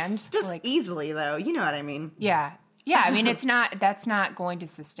dreamland. just like, easily though. You know what I mean? yeah. Yeah, I mean, that's not going to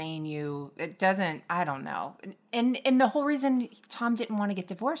sustain you. It doesn't, I don't know. And the whole reason Tom didn't want to get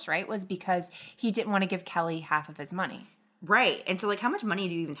divorced, right, was because he didn't want to give Kelly half of his money. Right. And so like how much money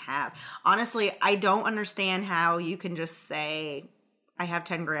do you even have? Honestly, I don't understand how you can just say, I have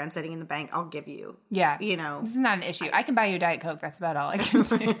 10 grand sitting in the bank, I'll give you. Yeah. You know. This is not an issue. I can buy you a Diet Coke. That's about all I can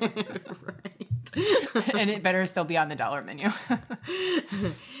do. Right. And it better still be on the dollar menu.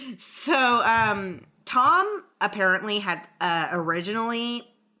 So, Tom apparently had originally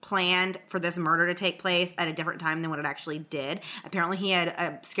planned for this murder to take place at a different time than what it actually did. Apparently he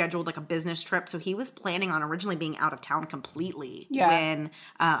had scheduled like a business trip, so he was planning on originally being out of town completely when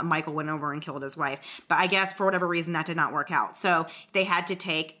Michael went over and killed his wife. But I guess for whatever reason that did not work out. So they had to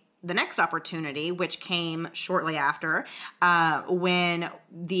take the next opportunity, which came shortly after, when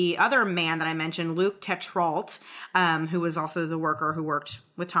the other man that I mentioned, Luke Tetrault, who was also the worker who worked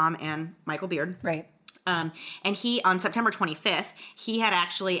with Tom and Michael Beard. Right. And he, on September 25th, he had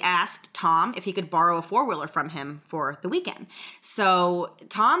actually asked Tom if he could borrow a four-wheeler from him for the weekend. So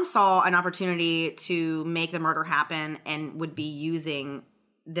Tom saw an opportunity to make the murder happen and would be using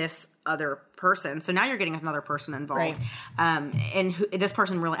this other person. So now you're getting another person involved. Right. And this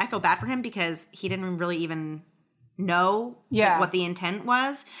person really, I feel bad for him because he didn't really even know like, what the intent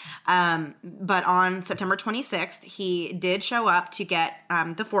was. But on September 26th, he did show up to get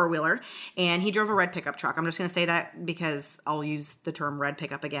the four-wheeler, and he drove a red pickup truck. I'm just going to say that because I'll use the term red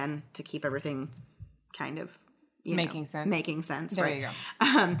pickup again to keep everything kind of making sense. There right. you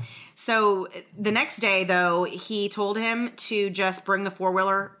go. So the next day, though, he told him to just bring the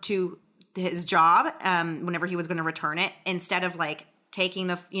four-wheeler to his job whenever he was going to return it, instead of like taking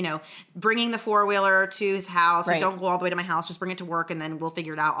the, bringing the four-wheeler to his house. Right. Like, don't go all the way to my house. Just bring it to work and then we'll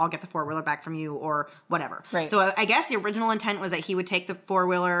figure it out. I'll get the four-wheeler back from you or whatever. Right. So I guess the original intent was that he would take the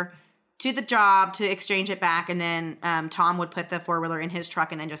four-wheeler to the job to exchange it back, and then Tom would put the four-wheeler in his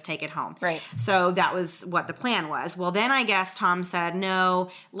truck and then just take it home. Right. So that was what the plan was. Well, then I guess Tom said,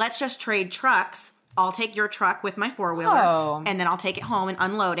 no, let's just trade trucks. I'll take your truck with my four-wheeler, and then I'll take it home and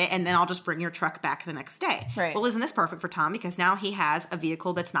unload it, and then I'll just bring your truck back the next day. Right. Well, isn't this perfect for Tom? Because now he has a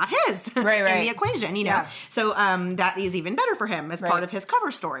vehicle that's not his right. in the equation, Yeah. So that is even better for him as Right. part of his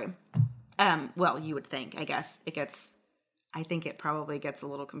cover story. Well, you would think. I guess I think it probably gets a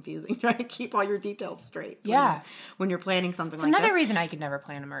little confusing trying to keep all your details straight. When you're planning something like this. Another reason I could never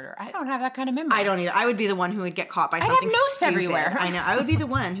plan a murder. I don't have that kind of memory. I don't either. I would be the one who would get caught by something have notes stupid. everywhere. I know. I would be the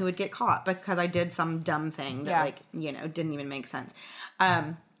one who would get caught because I did some dumb thing that didn't even make sense.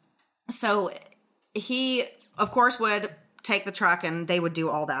 So he, of course, would take the truck and they would do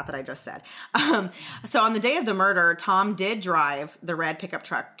all that I just said. So on the day of the murder, Tom did drive the red pickup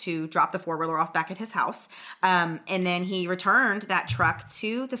truck to drop the four-wheeler off back at his house. And then he returned that truck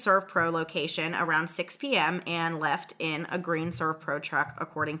to the Serve Pro location around 6 p.m. and left in a green Serve Pro truck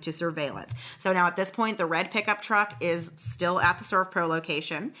according to surveillance. So now at this point, the red pickup truck is still at the Serve Pro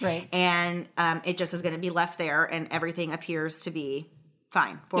location. Right. And it just is going to be left there and everything appears to be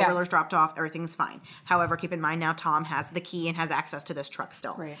fine. Four-wheeler's dropped off. Everything's fine. However, keep in mind now Tom has the key and has access to this truck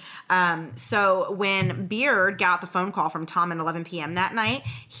still. Right. So when Beard got the phone call from Tom at 11 p.m. that night,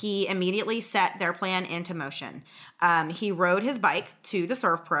 he immediately set their plan into motion. He rode his bike to the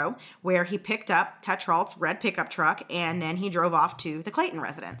Serve Pro where he picked up Tetrault's red pickup truck, and then he drove off to the Clayton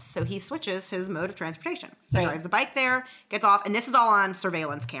residence. So he switches his mode of transportation. He drives the bike there, gets off, and this is all on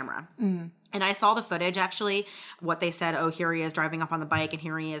surveillance camera. Mm. And I saw the footage, actually, what they said, here he is driving up on the bike, and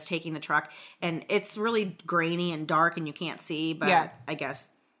here he is taking the truck. And it's really grainy and dark, and you can't see. But I guess,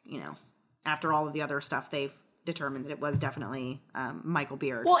 after all of the other stuff they've determined that it was definitely Michael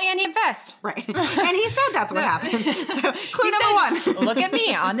Beard. Well, Andy confessed. Right. And he said that's what happened. So clue number one. Look at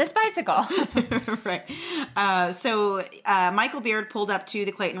me on this bicycle. Right. So Michael Beard pulled up to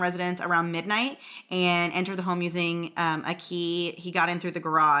the Clayton residence around midnight and entered the home using a key. He got in through the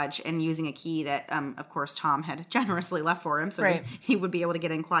garage and using a key that, of course, Tom had generously left for him. So right. he would be able to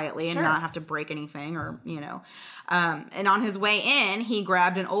get in quietly and not have to break anything or, and on his way in, he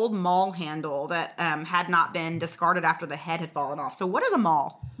grabbed an old maul handle that had not been discarded after the head had fallen off. So what is a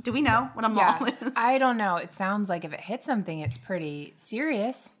maul? Do we know what a maul is? I don't know. It sounds like if it hits something, it's pretty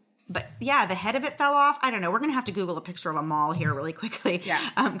serious. But yeah, the head of it fell off. I don't know. We're going to have to Google a picture of a maul here really quickly.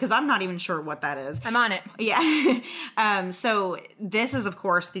 Yeah. Because I'm not even sure what that is. I'm on it. Yeah. So this is, of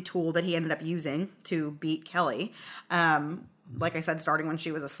course, the tool that he ended up using to beat Kelly. Like I said, starting when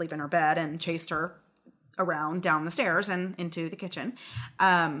she was asleep in her bed and chased her around down the stairs and into the kitchen.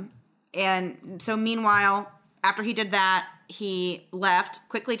 And so meanwhile, after he did that, he left,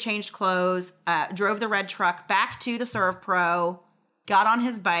 quickly changed clothes, drove the red truck back to the Serve Pro, got on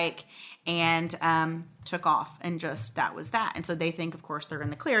his bike, and took off. And just that was that. And so they think, of course, they're in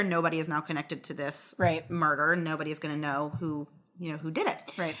the clear. Nobody is now connected to this murder. Nobody is going to know who did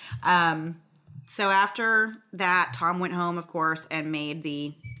it. Right. So after that, Tom went home, of course, and made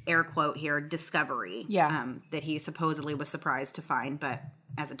the air quote here discovery. Yeah. That he supposedly was surprised to find, but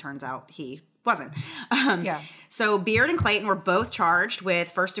as it turns out, he wasn't. So Beard and Clayton were both charged with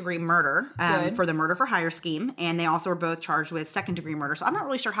first-degree murder for the murder for hire scheme, and they also were both charged with second-degree murder. So I'm not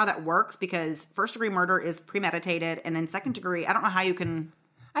really sure how that works because first-degree murder is premeditated, and then second-degree, I don't know how you can...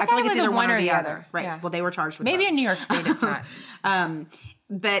 I feel like it's either one or the other. Right. Yeah. Well, they were charged with maybe both. in New York State it's not.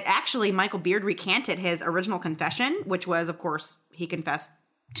 But actually, Michael Beard recanted his original confession, which was, of course, he confessed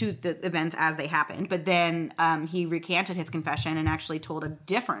to the events as they happened. But then he recanted his confession and actually told a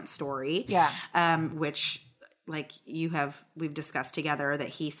different story. Yeah. Which, like we've discussed together, that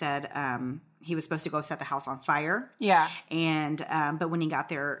he said he was supposed to go set the house on fire. Yeah. And but when he got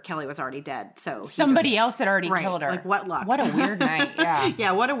there, Kelly was already dead. So somebody else had already killed her. Like, what luck? What a weird night. Yeah.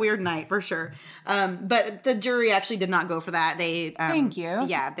 Yeah. What a weird night for sure. But the jury actually did not go for that. They thank you.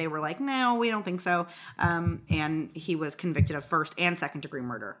 Yeah, they were like, no, we don't think so. And he was convicted of first and second degree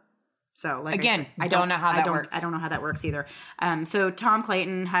murder. So like again, I don't know how that works. I don't know how that works either. So Tom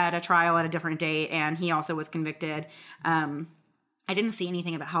Clayton had a trial at a different date, and he also was convicted. I didn't see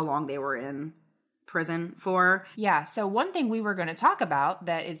anything about how long they were in prison for. Yeah. So one thing we were going to talk about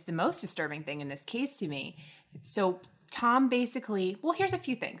that is the most disturbing thing in this case to me. So Tom basically, well, here's a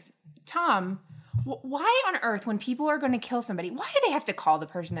few things. Tom, why on earth, when people are going to kill somebody, why do they have to call the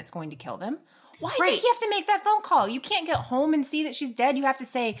person that's going to kill them? Why did he have to make that phone call? You can't get home and see that she's dead. You have to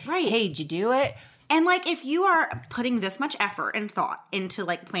say, hey, did you do it? And, like, if you are putting this much effort and thought into,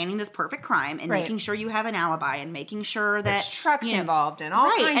 like, planning this perfect crime and making sure you have an alibi and making sure that... There's trucks involved and all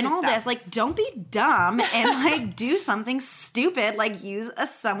kinds and of all stuff. this. Like, don't be dumb and, like, do something stupid, like use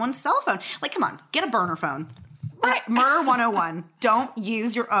someone's cell phone. Like, come on, get a burner phone. Right. Murder 101. Don't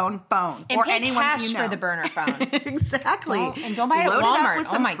use your own phone and or pay anyone cash you know. For the burner phone. Exactly. And don't buy it at Load Walmart. It up with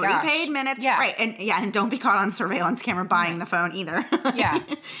some prepaid minutes. Yeah. Right. And don't be caught on surveillance camera buying the phone either. Yeah.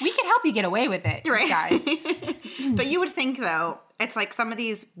 We can help you get away with it, guys. But you would think, though, it's like some of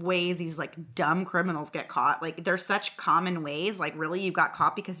these ways these like dumb criminals get caught. Like they're such common ways. Like really, you got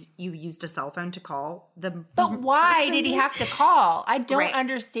caught because you used a cell phone to call the. But why did he have to call? I don't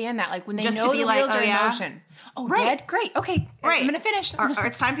understand that. Like when they just know to be the like, wheels are in motion. Oh, dead? Great. Okay. I'm going to finish. Or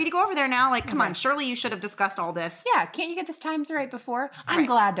it's time for you to go over there now. Like, come on. Surely you should have discussed all this. Yeah. Can't you get this times right before? I'm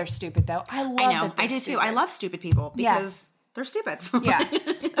glad they're stupid, though. I know. I do, too. I love stupid people because they're stupid. Yeah.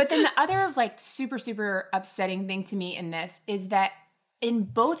 But then the other, like, super, super upsetting thing to me in this is that in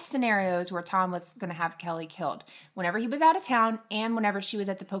both scenarios where Tom was going to have Kelly killed, whenever he was out of town and whenever she was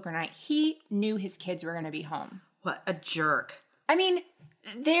at the poker night, he knew his kids were going to be home. What a jerk. I mean...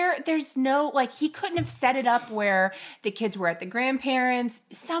 There's no, like, he couldn't have set it up where the kids were at the grandparents,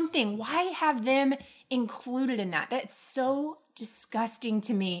 something. Why have them included in that? That's so disgusting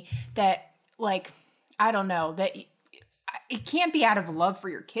to me that, like, I don't know, that it can't be out of love for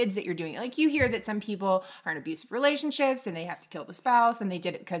your kids that you're doing it. Like, you hear that some people are in abusive relationships and they have to kill the spouse and they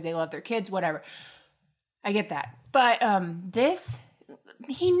did it because they love their kids, whatever. I get that. But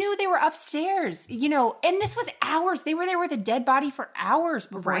he knew they were upstairs, you know, and this was hours. They were there with a dead body for hours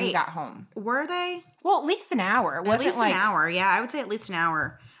before he got home. Were they? Well, at least an hour. It wasn't at least an hour. Yeah, I would say at least an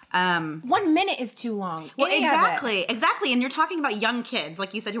hour. 1 minute is too long. Well, exactly. And you're talking about young kids,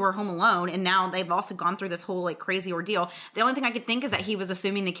 like you said, who are home alone, and now they've also gone through this whole like crazy ordeal. The only thing I could think is that he was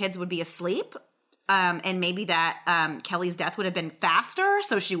assuming the kids would be asleep. And maybe that Kelly's death would have been faster,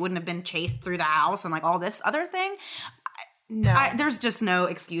 so she wouldn't have been chased through the house and like all this other thing. No. There's just no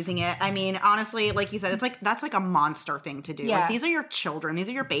excusing it. I mean, honestly, like you said, it's like that's like a monster thing to do. Yeah. Like these are your children, these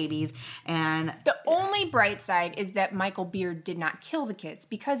are your babies, and The only bright side is that Michael Beard did not kill the kids,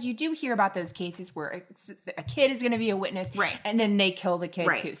 because you do hear about those cases where a kid is going to be a witness, Right. and then they kill the kid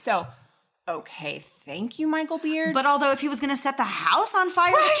Right. too. So, okay, thank you, Michael Beard. But although if he was going to set the house on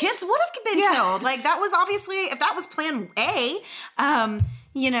fire, Right. the kids would have been Yeah. killed. Like that was obviously, if that was plan A,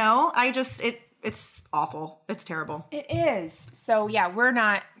 you know, it's awful. It's terrible. It is. So,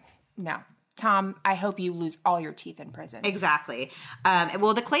 yeah, no. Tom, I hope you lose all your teeth in prison. Exactly.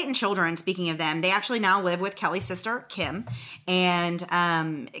 Well, the Clayton children, speaking of them, they actually now live with Kelly's sister, Kim. And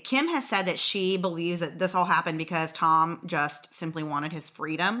Kim has said that she believes that this all happened because Tom just simply wanted his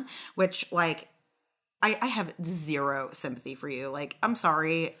freedom, which, like, I have zero sympathy for you. Like, I'm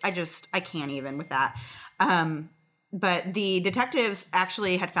sorry. I can't even with that. But the detectives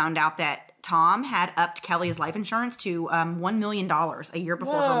actually had found out that Tom had upped Kelly's life insurance to $1 million a year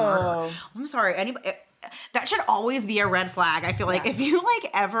before her murder. I'm sorry. That should always be a red flag. I feel like if you like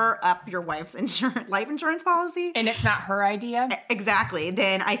ever up your wife's life insurance policy, And it's not her idea? exactly,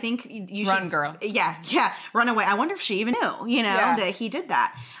 then I think you should Run, girl. Yeah, run away. I wonder if she even knew, Yeah. that he did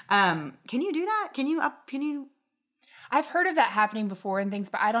that. Can you do that? Can you? I've heard of that happening before and things,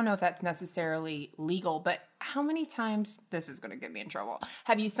 but I don't know if that's necessarily legal. But how many times, this is going to get me in trouble,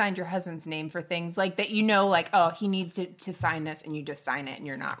 have you signed your husband's name for things like that, like, oh, he needs to sign this, and you just sign it and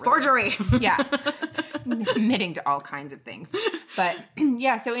you're not really. Forgery. Yeah. Admitting to all kinds of things. But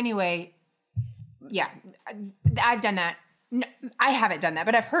yeah, so anyway, yeah, I've done that. No, I haven't done that,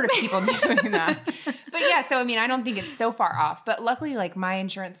 but I've heard of people doing that. But yeah, so I mean, I don't think it's so far off. But luckily, like, my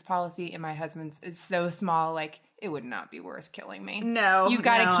insurance policy and my husband's is so small, like, it would not be worth killing me. No, you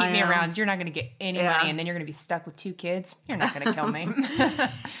got to no, keep I me know. around. You're not going to get any money, and then you're going to be stuck with 2 kids. You're not going to kill me.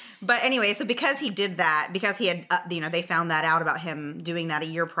 But anyway, so because he did that, because he had, they found that out about him doing that a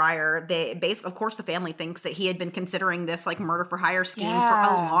year prior, of course, the family thinks that he had been considering this like murder for hire scheme for a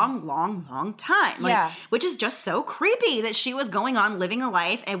long, long, long time. Like, Yeah. which is just so creepy that she was going on living a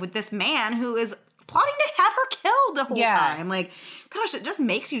life and with this man who is plotting to have her killed the whole time. Like, gosh, it just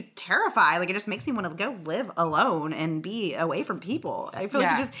makes you terrified. Like, it just makes me want to go live alone and be away from people. I feel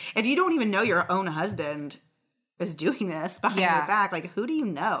like if you don't even know your own husband is doing this behind your back, like, who do you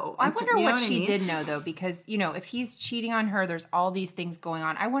know? I wonder You know what I she mean? did know, though, because, if he's cheating on her, there's all these things going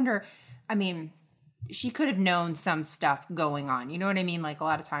on. I wonder, I mean, she could have known some stuff going on. You know what I mean? Like, a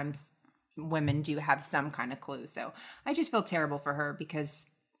lot of times women do have some kind of clue. So I just feel terrible for her, because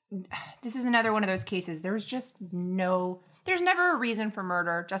this is another one of those cases. There's never a reason for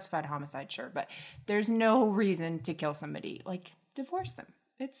murder, justified homicide, sure, but there's no reason to kill somebody. Like, divorce them.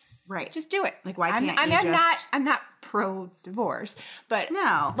 It's right. Just do it. Like, why can't you I'm not pro divorce, but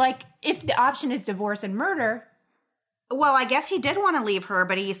no. Like, if the option is divorce and murder. Well, I guess he did want to leave her,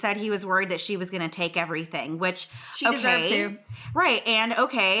 but he said he was worried that she was going to take everything, which She deserved to. Right. And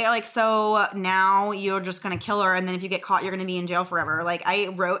like, so now you're just going to kill her. And then if you get caught, you're going to be in jail forever. Like, I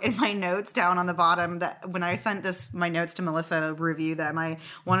wrote in my notes down on the bottom that when I sent my notes to Melissa review them, I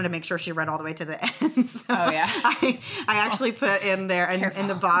wanted to make sure she read all the way to the end. So I actually put in there in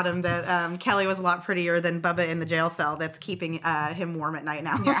the bottom that Kelly was a lot prettier than Bubba in the jail cell that's keeping him warm at night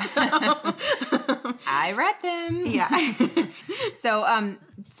now. Yeah. So. I read them. Yeah.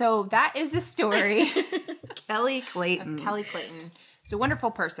 So that is the story. Kelly Clayton. Kelly Clayton. She's a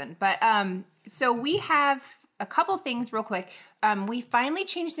wonderful person. But so we have a couple things real quick. We finally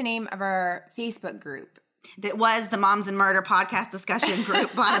changed the name of our Facebook group. That was the Moms and Murder podcast discussion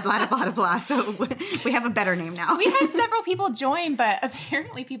group, blah, blah, blah, blah, blah. So we have a better name now. We had several people join, but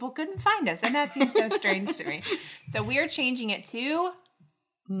apparently people couldn't find us. And that seems so strange to me. So we are changing it to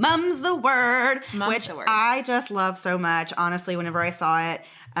Mum's the Word, Mum's the Word. I just love so much. Honestly, whenever I saw it,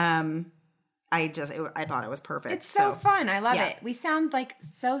 I thought it was perfect. It's so fun. I love yeah. it. We sound like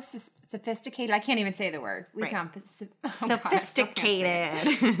so sophisticated. I can't even say the word. We sound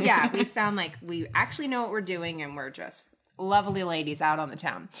sophisticated. Yeah, we sound like we actually know what we're doing, and we're just lovely ladies out on the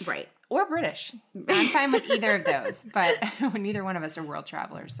town. Right. Or British. I'm fine with either of those, but neither one of us are world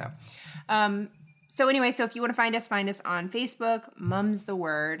travelers. So anyway, so if you want to find us on Facebook, Mum's the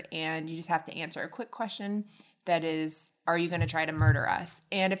Word, and you just have to answer a quick question that is, are you going to try to murder us?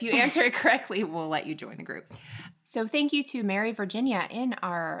 And if you answer it correctly, we'll let you join the group. So thank you to Mary Virginia in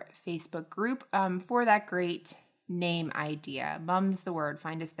our Facebook group for that great name idea. Mum's the Word.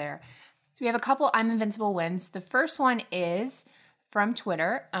 Find us there. So we have a couple I'm Invincible wins. The first one is from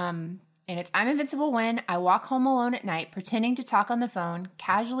Twitter, and And it's, I'm invincible when I walk home alone at night, pretending to talk on the phone,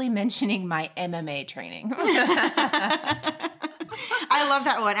 casually mentioning my MMA training. I love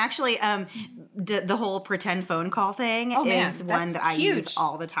that one. Actually, the whole pretend phone call thing is one that I use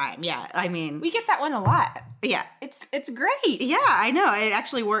all the time. Yeah, I mean, we get that one a lot. Yeah, it's great. Yeah, I know. It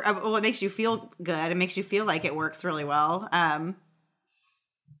actually works. Well, it makes you feel good. It makes you feel like it works really well.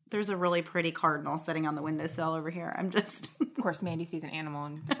 There's a really pretty cardinal sitting on the windowsill over here. I'm just... Of course, Mandy sees an animal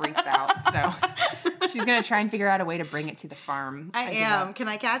and freaks out. So she's going to try and figure out a way to bring it to the farm. I am. Can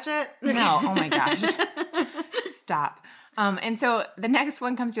I catch it? No. Oh, my gosh. Stop. And so the next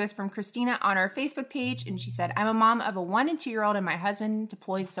one comes to us from Christina on our Facebook page. And she said, I'm a mom of a 1 and 2-year-old and my husband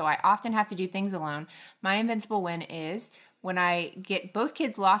deploys, so I often have to do things alone. My invincible win is when I get both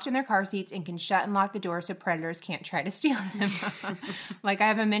kids locked in their car seats and can shut and lock the door so predators can't try to steal them. Like I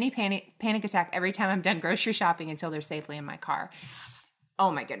have a mini panic attack every time I'm done grocery shopping until they're safely in my car. Oh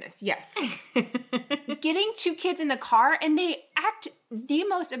my goodness, yes. Getting 2 kids in the car and they act the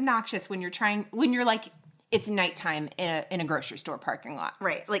most obnoxious when you're like, it's nighttime in a grocery store parking lot.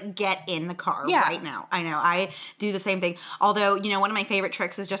 Right. Like, get in the car right now. I know. I do the same thing. Although, one of my favorite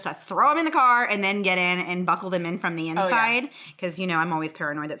tricks is just to throw them in the car and then get in and buckle them in from the inside. Because, I'm always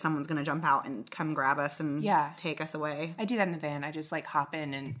paranoid that someone's going to jump out and come grab us and take us away. I do that in the van. I just, hop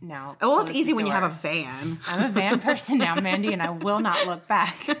in and now... Oh, well, it's easy when you have a van. I'm a van person now, Mandy, and I will not look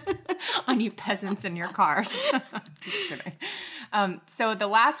back on you peasants in your cars. Just kidding. So the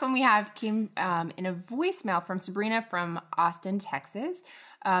last one we have came in a voicemail from Sabrina from Austin, Texas.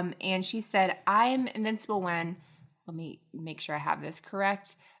 And she said, I'm invincible when, let me make sure I have this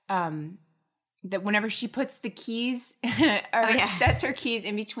correct, that whenever she puts the keys sets her keys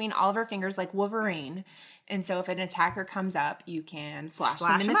in between all of her fingers like Wolverine. And so if an attacker comes up, you can slash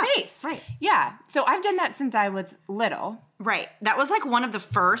them in the face. Right. Yeah. So I've done that since I was little. Right. That was like one of the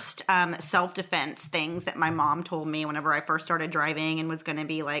first self-defense things that my mom told me whenever I first started driving and was going to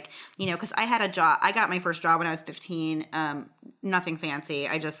be like, because I had a job. I got my first job when I was 15. Nothing fancy.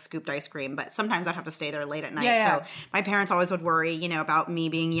 I just scooped ice cream. But sometimes I'd have to stay there late at night. Yeah. So my parents always would worry, about me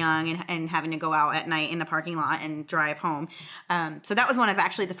being young and having to go out at night in the parking lot and drive home. So that was one of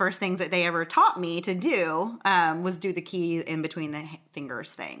actually the first things that they ever taught me to do was do the key in between the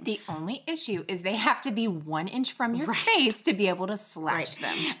fingers thing. The only issue is they have to be 1 inch from your face to be able to slash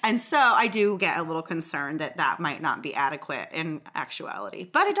them. And so I do get a little concerned that might not be adequate in actuality.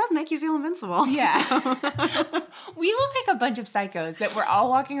 But it does make you feel invincible. Yeah. We look like a bunch of psychos that we're all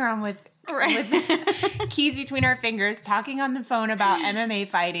walking around with keys between our fingers, talking on the phone about MMA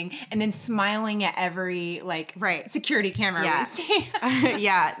fighting, and then smiling at every security camera we see.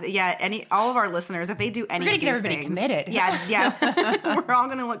 All of our listeners, if they do any we're gonna of get these everybody things, committed. Yeah. We're all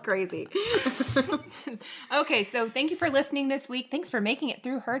gonna look crazy. Okay, so thank you for listening this week. Thanks for making it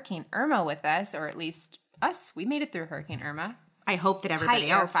through Hurricane Irma with us, or at least us. We made it through Hurricane Irma. I hope that everybody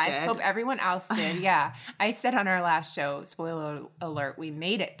else did. Hope everyone else did. Yeah. I said on our last show, spoiler alert, we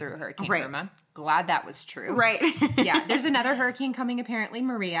made it through Hurricane Irma. Glad that was true. Right. Yeah. There's another hurricane coming, apparently,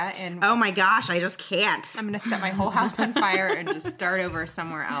 Maria. And oh my gosh, I just can't. I'm going to set my whole house on fire and just start over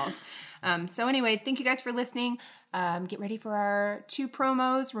somewhere else. So anyway, thank you guys for listening. Get ready for our 2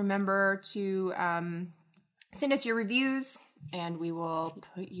 promos. Remember to send us your reviews. And we will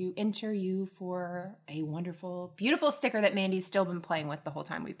enter you for a wonderful, beautiful sticker that Mandy's still been playing with the whole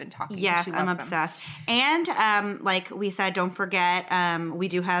time we've been talking. Yes, I'm obsessed. And like we said, don't forget, we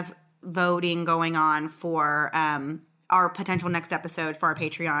do have voting going on for our potential next episode for our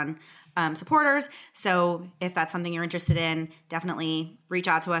Patreon supporters. So if that's something you're interested in, definitely reach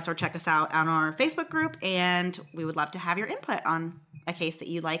out to us or check us out on our Facebook group. And we would love to have your input on a case that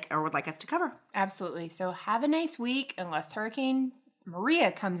you like or would like us to cover. Absolutely. So have a nice week, unless Hurricane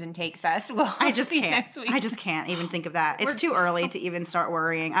Maria comes and takes us. I just can't even think of that. It's too early to even start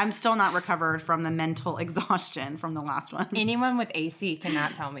worrying. I'm still not recovered from the mental exhaustion from the last one. Anyone with AC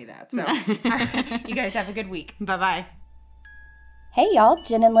cannot tell me that. So you guys have a good week. Bye-bye. Hey y'all,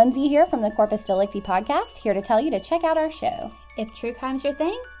 Jen and Lindsay here from the Corpus Delicti podcast, here to tell you to check out our show. If true crime's your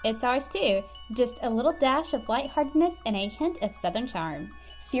thing, it's ours too. Just a little dash of lightheartedness and a hint of Southern charm.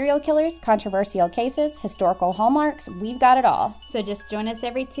 Serial killers, controversial cases, historical hallmarks, we've got it all. So just join us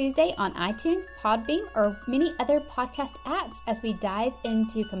every Tuesday on iTunes, Podbean, or many other podcast apps as we dive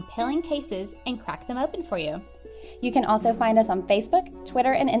into compelling cases and crack them open for you. You can also find us on Facebook,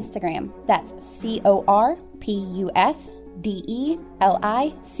 Twitter, and Instagram. That's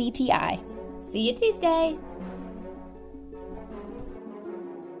CORPUSDELICTI. See you Tuesday.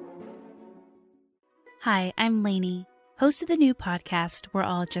 Hi, I'm Lainey, host of the new podcast, We're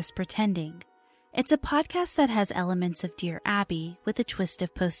All Just Pretending. It's a podcast that has elements of Dear Abby with a twist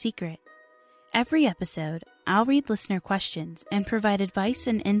of Post Secret. Every episode, I'll read listener questions and provide advice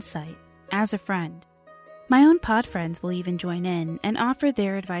and insight as a friend. My own pod friends will even join in and offer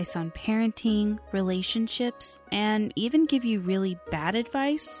their advice on parenting, relationships, and even give you really bad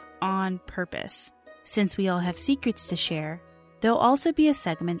advice on purpose. Since we all have secrets to share, there'll also be a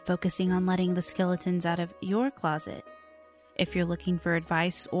segment focusing on letting the skeletons out of your closet. If you're looking for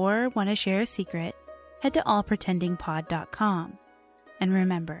advice or want to share a secret, head to allpretendingpod.com. And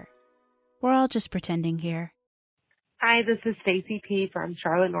remember, we're all just pretending here. Hi, this is Stacy P. from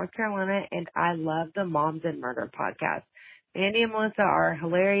Charlotte, North Carolina, and I love the Moms and Murder podcast. Mandy and Melissa are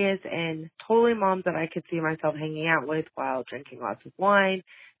hilarious and totally moms that I could see myself hanging out with while drinking lots of wine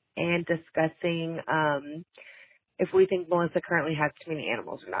and discussing if we think Melissa currently has too many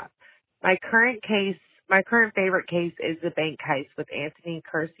animals or not. My current favorite case is the bank heist with Anthony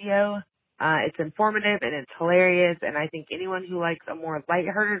Curcio. It's informative and it's hilarious, and I think anyone who likes a more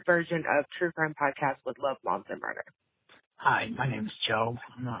lighthearted version of true crime podcast would love Moms and Murder. Hi, my name is Joe.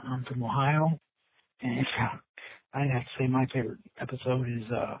 I'm from Ohio, and I'd have to say my favorite episode is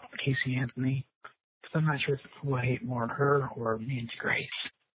Casey Anthony, because I'm not sure who I hate more, her or Nancy Grace.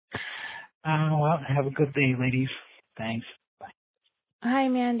 Well, have a good day, ladies. Thanks. Bye. Hi,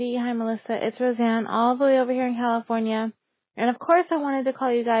 Mandy. Hi, Melissa. It's Roseanne, all the way over here in California. And of course, I wanted to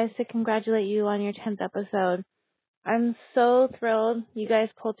call you guys to congratulate you on your 10th episode. I'm so thrilled you guys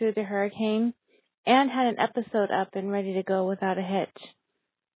pulled through the hurricane and had an episode up and ready to go without a hitch.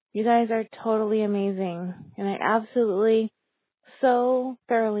 You guys are totally amazing, and I absolutely so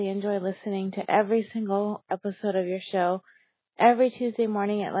thoroughly enjoy listening to every single episode of your show. Every Tuesday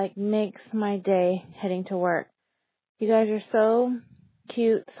morning, it makes my day heading to work. You guys are so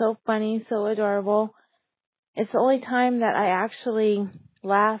cute, so funny, so adorable. It's the only time that I actually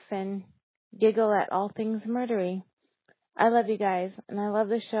laugh and giggle at all things murdery. I love you guys, and I love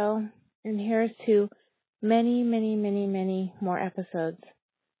the show. And here's to many, many, many, many more episodes.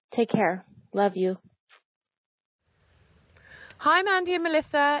 Take care. Love you. Hi, Mandy and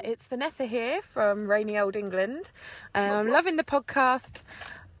Melissa. It's Vanessa here from rainy old England. I'm loving the podcast.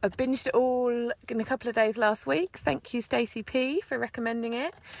 I binged it all in a couple of days last week. Thank you, Stacey P, for recommending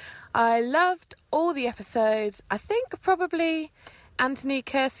it. I loved all the episodes. I think probably Anthony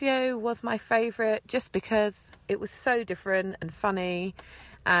Curcio was my favourite just because it was so different and funny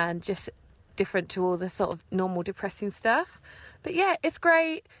and just different to all the sort of normal depressing stuff. But yeah, it's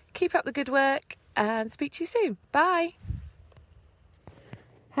great. Keep up the good work and speak to you soon. Bye.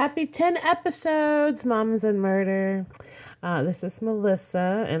 Happy 10 episodes, Moms and Murder. This is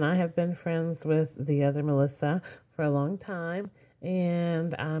Melissa, and I have been friends with the other Melissa for a long time.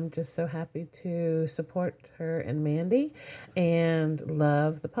 And I'm just so happy to support her and Mandy and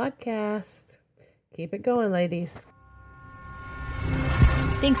love the podcast. Keep it going, ladies.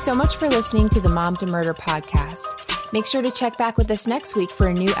 Thanks so much for listening to the Moms and Murder podcast. Make sure to check back with us next week for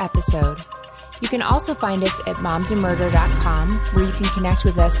a new episode. You can also find us at momsandmurder.com, where you can connect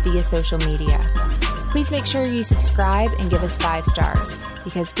with us via social media. Please make sure you subscribe and give us 5 stars,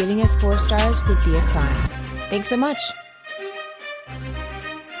 because giving us 4 stars would be a crime. Thanks so much.